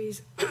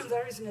refugees.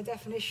 There isn't a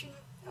definition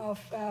of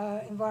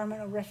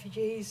environmental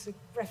refugees. The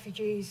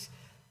refugees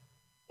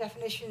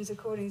definitions,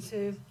 according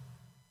to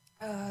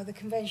the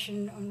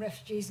Convention on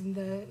Refugees in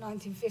the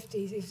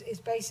 1950s, is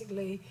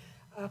basically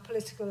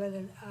political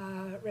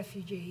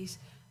refugees,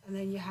 and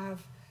then you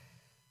have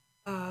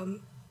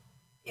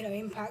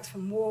impacts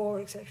from war,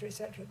 etc.,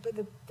 etc. But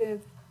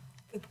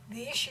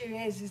the issue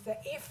is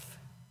that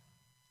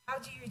how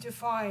do you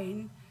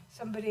define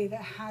somebody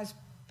that has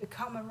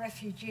become a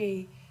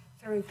refugee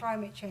through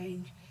climate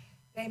change?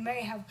 They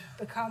may have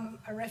become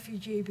a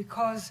refugee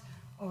because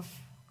of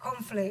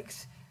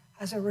conflicts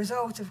as a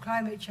result of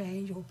climate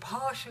change, or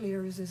partially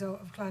as a result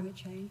of climate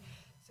change.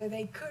 So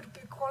they could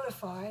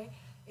qualify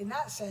in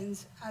that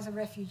sense as a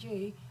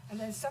refugee, and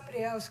then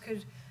somebody else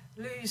could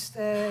lose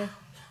their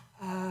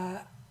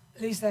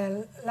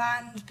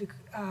land,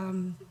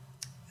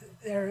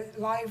 their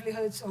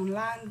livelihoods on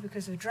land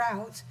because of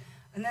drought,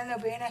 and then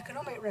there'll be an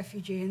economic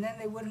refugee, and then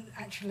they wouldn't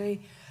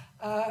actually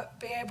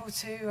be able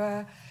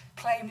to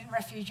claim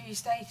refugee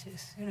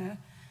status, And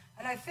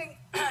I think,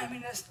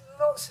 there's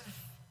lots of.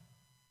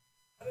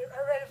 I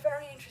read a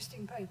very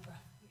interesting paper,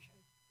 which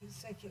I can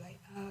circulate,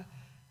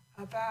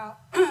 about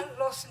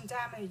loss and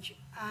damage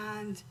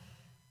and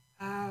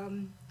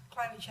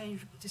climate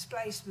change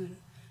displacement,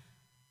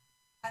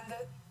 and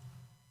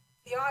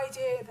the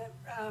idea that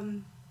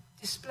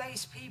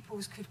displaced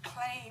peoples could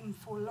claim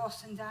for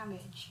loss and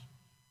damage.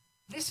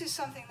 This is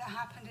something that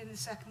happened in the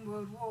Second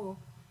World War,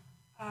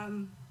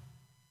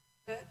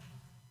 that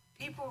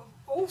people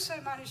also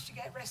managed to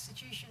get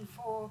restitution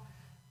for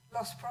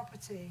lost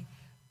property,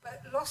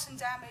 but loss and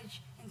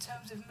damage in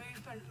terms of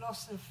movement,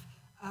 loss of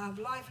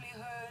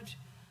livelihood,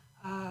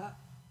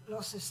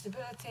 loss of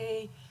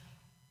stability,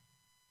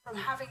 from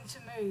having to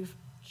move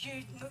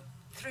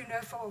through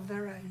no fault of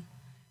their own.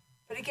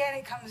 But again,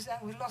 it comes down,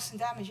 with loss and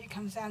damage, it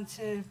comes down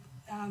to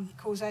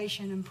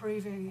causation and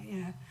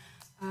proving,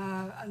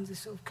 under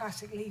sort of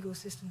classic legal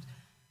systems.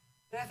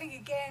 But I think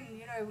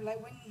again,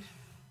 like when,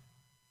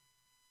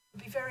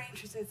 I'd be very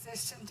interested, there's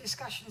some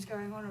discussions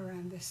going on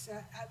around this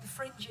at the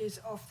fringes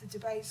of the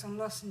debates on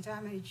loss and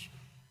damage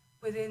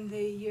within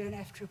the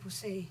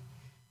UNFCCC.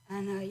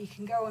 And you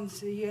can go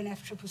onto the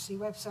UNFCCC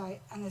website,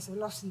 and there's a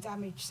loss and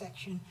damage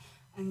section,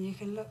 and you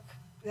can look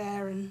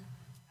there and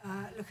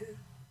look at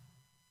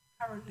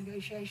current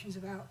negotiations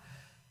about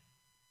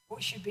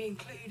what should be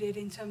included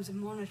in terms of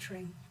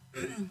monitoring.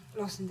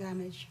 loss and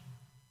damage.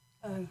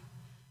 Oh,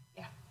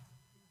 yeah.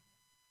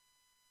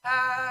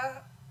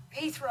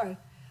 Heathrow.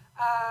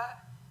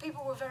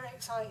 People were very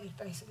excited,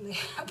 basically,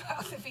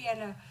 about the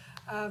Vienna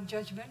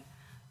judgment,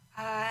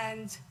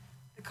 and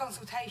the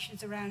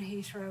consultations around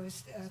Heathrow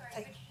was... Sorry,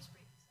 could you just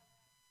brief us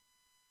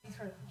on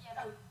Heathrow.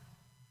 Vienna? Oh,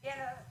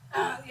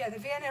 Vienna, yeah, the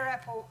Vienna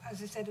airport,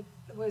 as I said,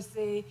 was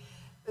that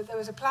there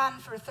was a plan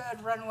for a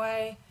third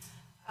runway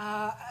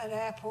at an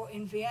airport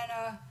in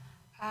Vienna,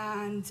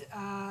 and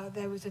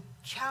there was a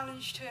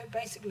challenge to it,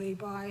 basically,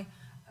 by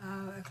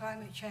a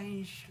climate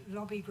change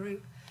lobby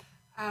group,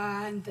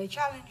 and they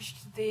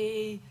challenged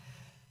the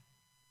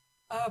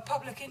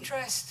public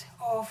interest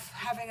of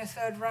having a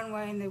third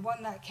runway, and they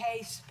won that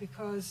case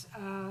because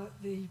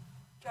the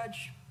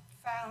judge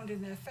found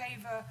in their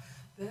favour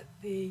that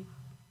the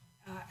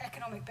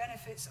economic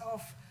benefits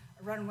of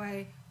a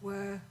runway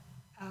were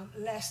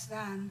less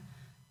than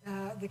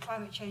the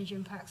climate change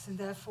impacts, and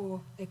therefore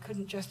they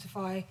couldn't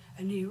justify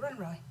a new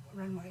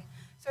runway.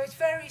 So it's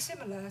very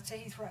similar to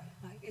Heathrow.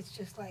 Like, it's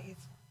just like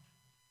it's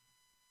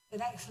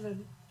an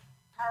excellent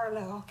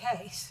parallel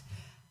case.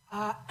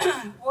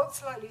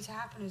 What's likely to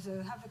happen is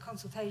they'll have the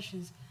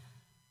consultations,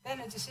 then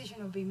a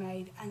decision will be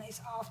made, and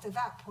it's after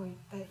that point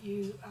that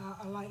you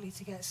are likely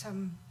to get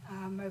some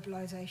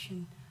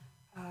mobilisation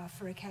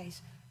for a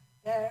case.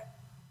 There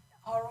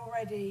are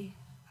already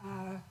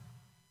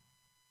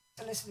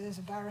solicitors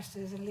and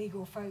barristers and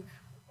legal folk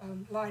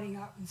lining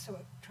up and sort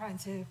of trying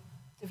to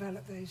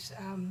develop those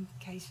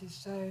cases.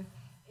 So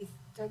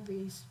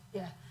there's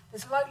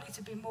likely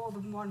to be more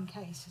than one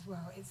case as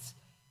well.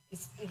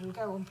 It'll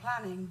go on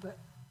planning, but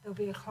there'll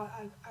be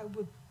I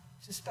would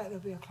suspect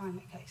there'll be a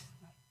climate case,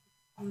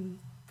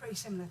 pretty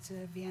similar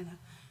to Vienna.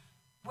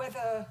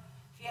 Whether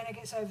Vienna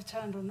gets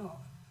overturned or not,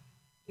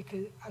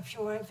 because I'm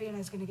sure Vienna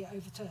is going to get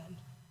overturned.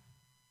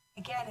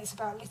 Again, it's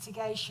about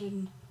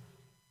litigation,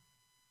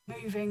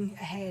 moving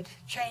ahead,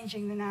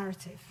 changing the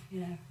narrative,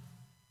 you know.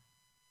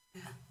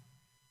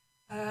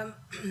 Yeah.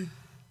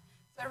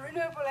 So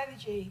renewable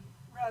energy,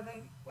 rather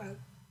than, well,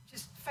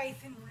 just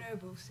faith in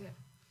renewables, yeah.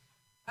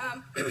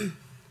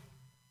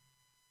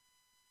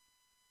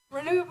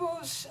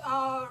 Renewables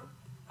are,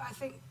 I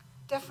think,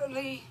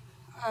 definitely,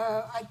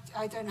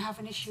 I don't have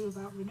an issue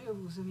about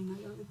renewables. I mean,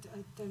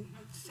 I don't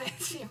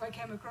see if I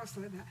came across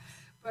like that.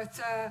 But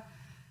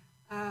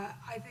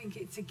I think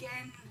it's,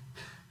 again,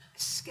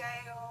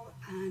 scale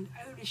and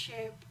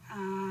ownership.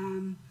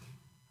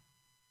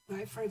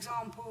 Like, for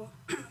example,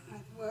 the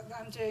work that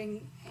I'm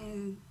doing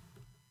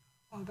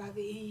about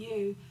the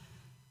EU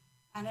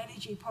and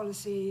energy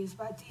policy is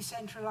about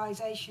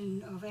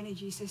decentralization of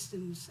energy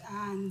systems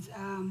and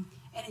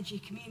energy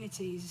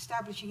communities,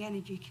 establishing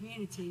energy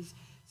communities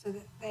so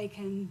that they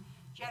can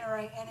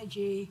generate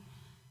energy,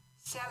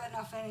 sell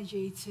enough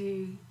energy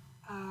to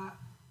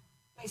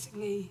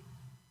basically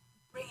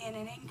bring in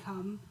an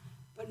income,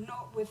 but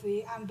not with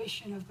the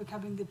ambition of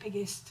becoming the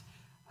biggest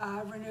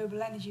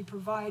renewable energy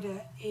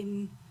provider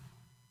in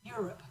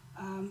Europe.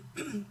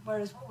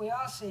 Whereas what we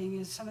are seeing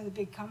is some of the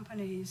big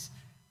companies,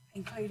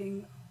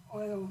 including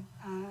oil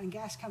and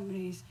gas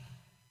companies,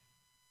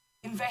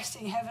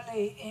 investing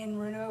heavily in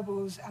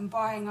renewables and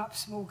buying up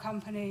small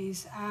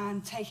companies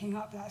and taking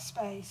up that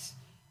space,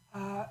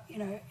 you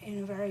know,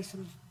 in a very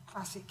sort of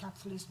classic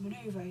capitalist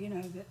maneuver, you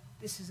know, that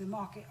this is a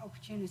market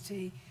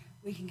opportunity,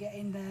 we can get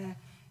in there,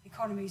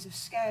 economies of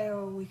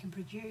scale, we can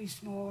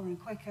produce more and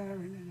quicker,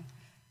 and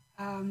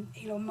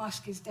Elon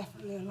Musk is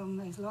definitely along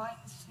those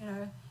lines, you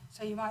know,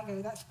 so you might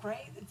go, that's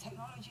great, the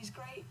technology's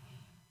great,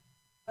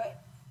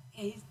 but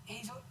he's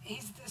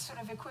the sort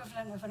of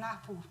equivalent of an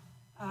Apple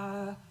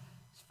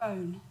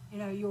phone. You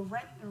know, you'll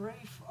rent the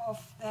roof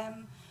off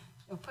them,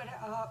 you'll put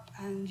it up,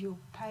 and you'll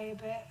pay a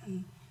bit,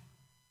 and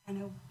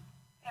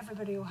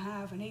everybody will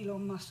have an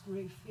Elon Musk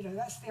roof. You know,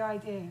 that's the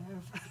idea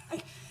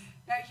of.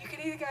 Now you can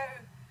either go,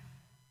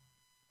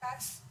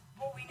 that's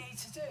what we need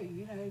to do.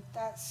 You know,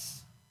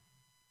 that's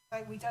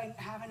like we don't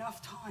have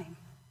enough time,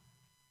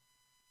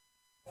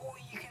 or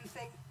you can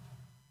think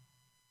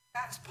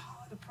that's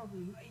part of the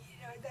problem. You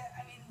know,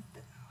 I mean,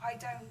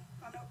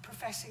 I'm not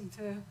professing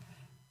to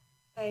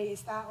say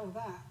it's that or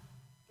that,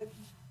 but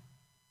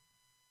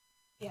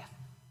yeah,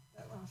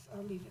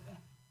 I'll leave it there.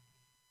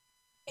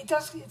 It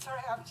does,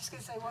 sorry, I'm just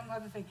going to say one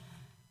other thing.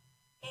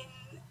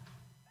 In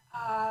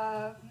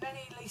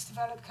many least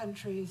developed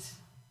countries,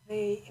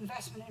 the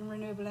investment in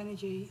renewable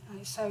energy,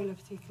 like solar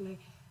particularly,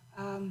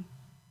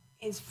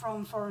 is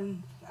from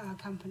foreign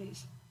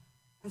companies.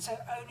 And so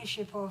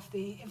ownership of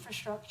the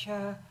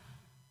infrastructure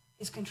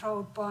is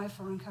controlled by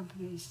foreign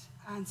companies,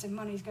 and so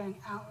money is going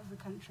out of the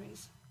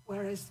countries,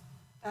 whereas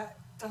that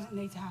doesn't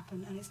need to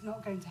happen, and it's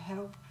not going to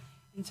help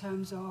in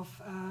terms of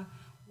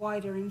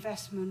wider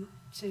investment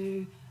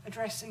to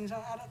address things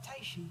like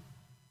adaptation.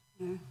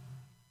 You know.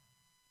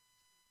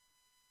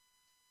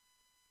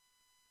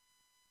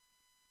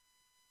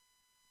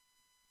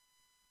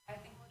 I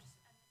think we'll just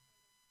end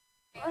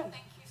it. Right.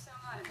 Thank you so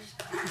much.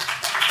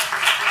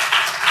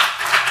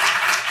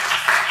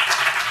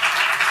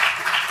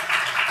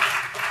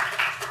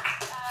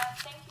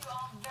 Thank you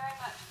all very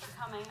much for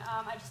coming.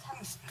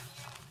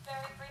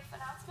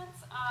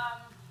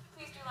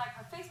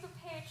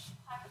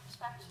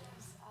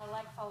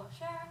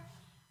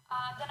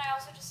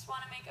 just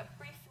want to make a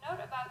brief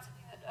note about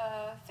something that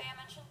Feja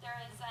mentioned.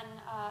 There is an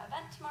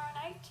event tomorrow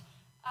night,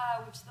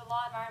 which the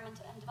Law, Environment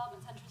and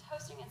Development Center is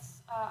hosting.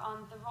 It's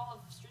on the role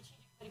of strategic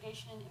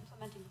litigation in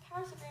implementing the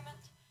Paris Agreement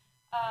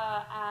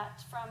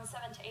from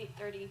 7 to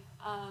 8:30.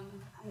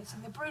 And it's in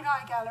the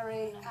Brunei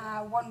Gallery,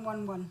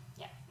 111.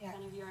 Yeah, if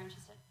any of you are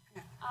interested.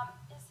 Yeah.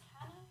 Is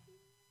Hannah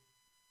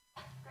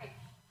here? Great.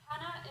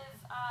 Hannah is,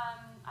 I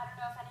don't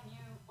know if any of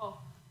you, well,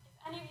 if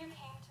any of you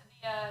came to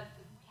the,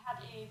 we had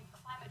a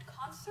climate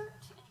concert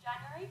in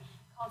January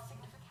called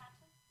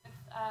Significantes with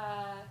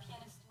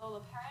pianist Lola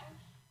Perrin.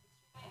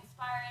 Extremely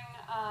inspiring,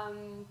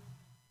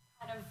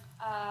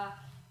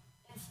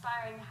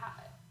 inspiring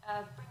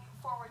bringing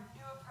forward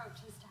new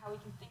approaches to how we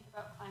can think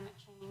about climate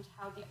change,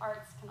 how the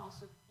arts can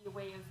also be a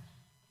way of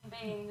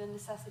conveying the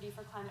necessity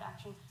for climate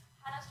action.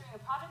 Hannah's doing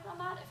a project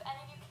on that. If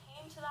any of you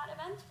came to that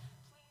event,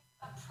 please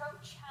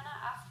approach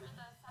Hannah after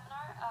the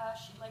seminar.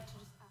 She'd like to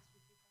just ask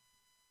you a few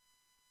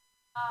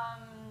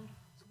questions.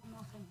 So one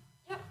more thing.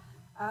 Yep.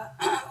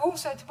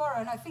 Also tomorrow,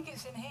 and I think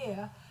it's in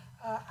here,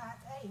 at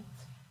 8,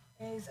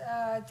 is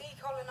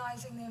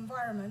Decolonizing the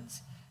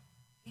Environment.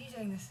 Are you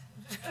doing this?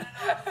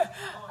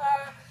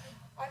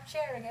 I'm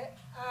chairing it,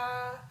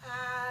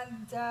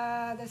 and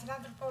there's an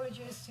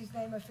anthropologist whose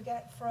name I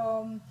forget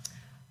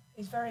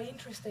is very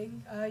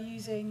interesting,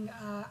 using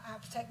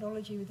apps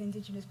technology with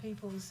indigenous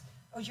peoples.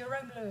 Oh,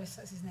 Jerome Lewis,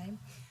 that's his name.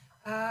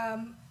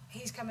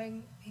 He's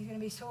coming, he's going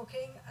to be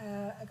talking,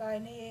 a guy,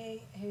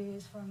 Nii, who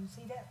is from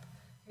CDEP,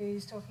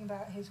 who's talking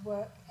about his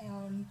work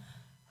on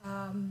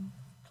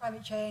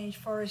climate change,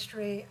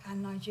 forestry,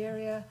 and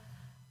Nigeria.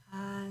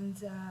 And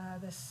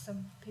there's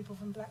some people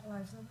from Black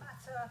Lives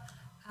Matter,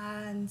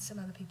 and some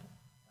other people.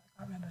 I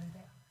can't remember who they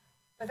are.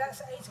 But that's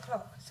at 8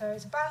 o'clock. So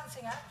it's a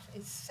balancing act.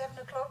 It's 7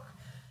 o'clock.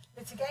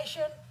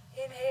 Litigation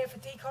in here for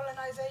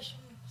decolonisation,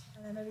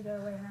 and then maybe go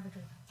away and have a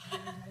drink.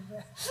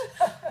 That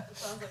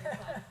sounds like a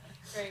plan.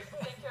 Great.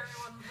 Thank you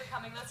everyone for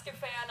coming. Let's give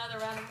Feja another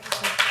round of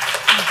applause.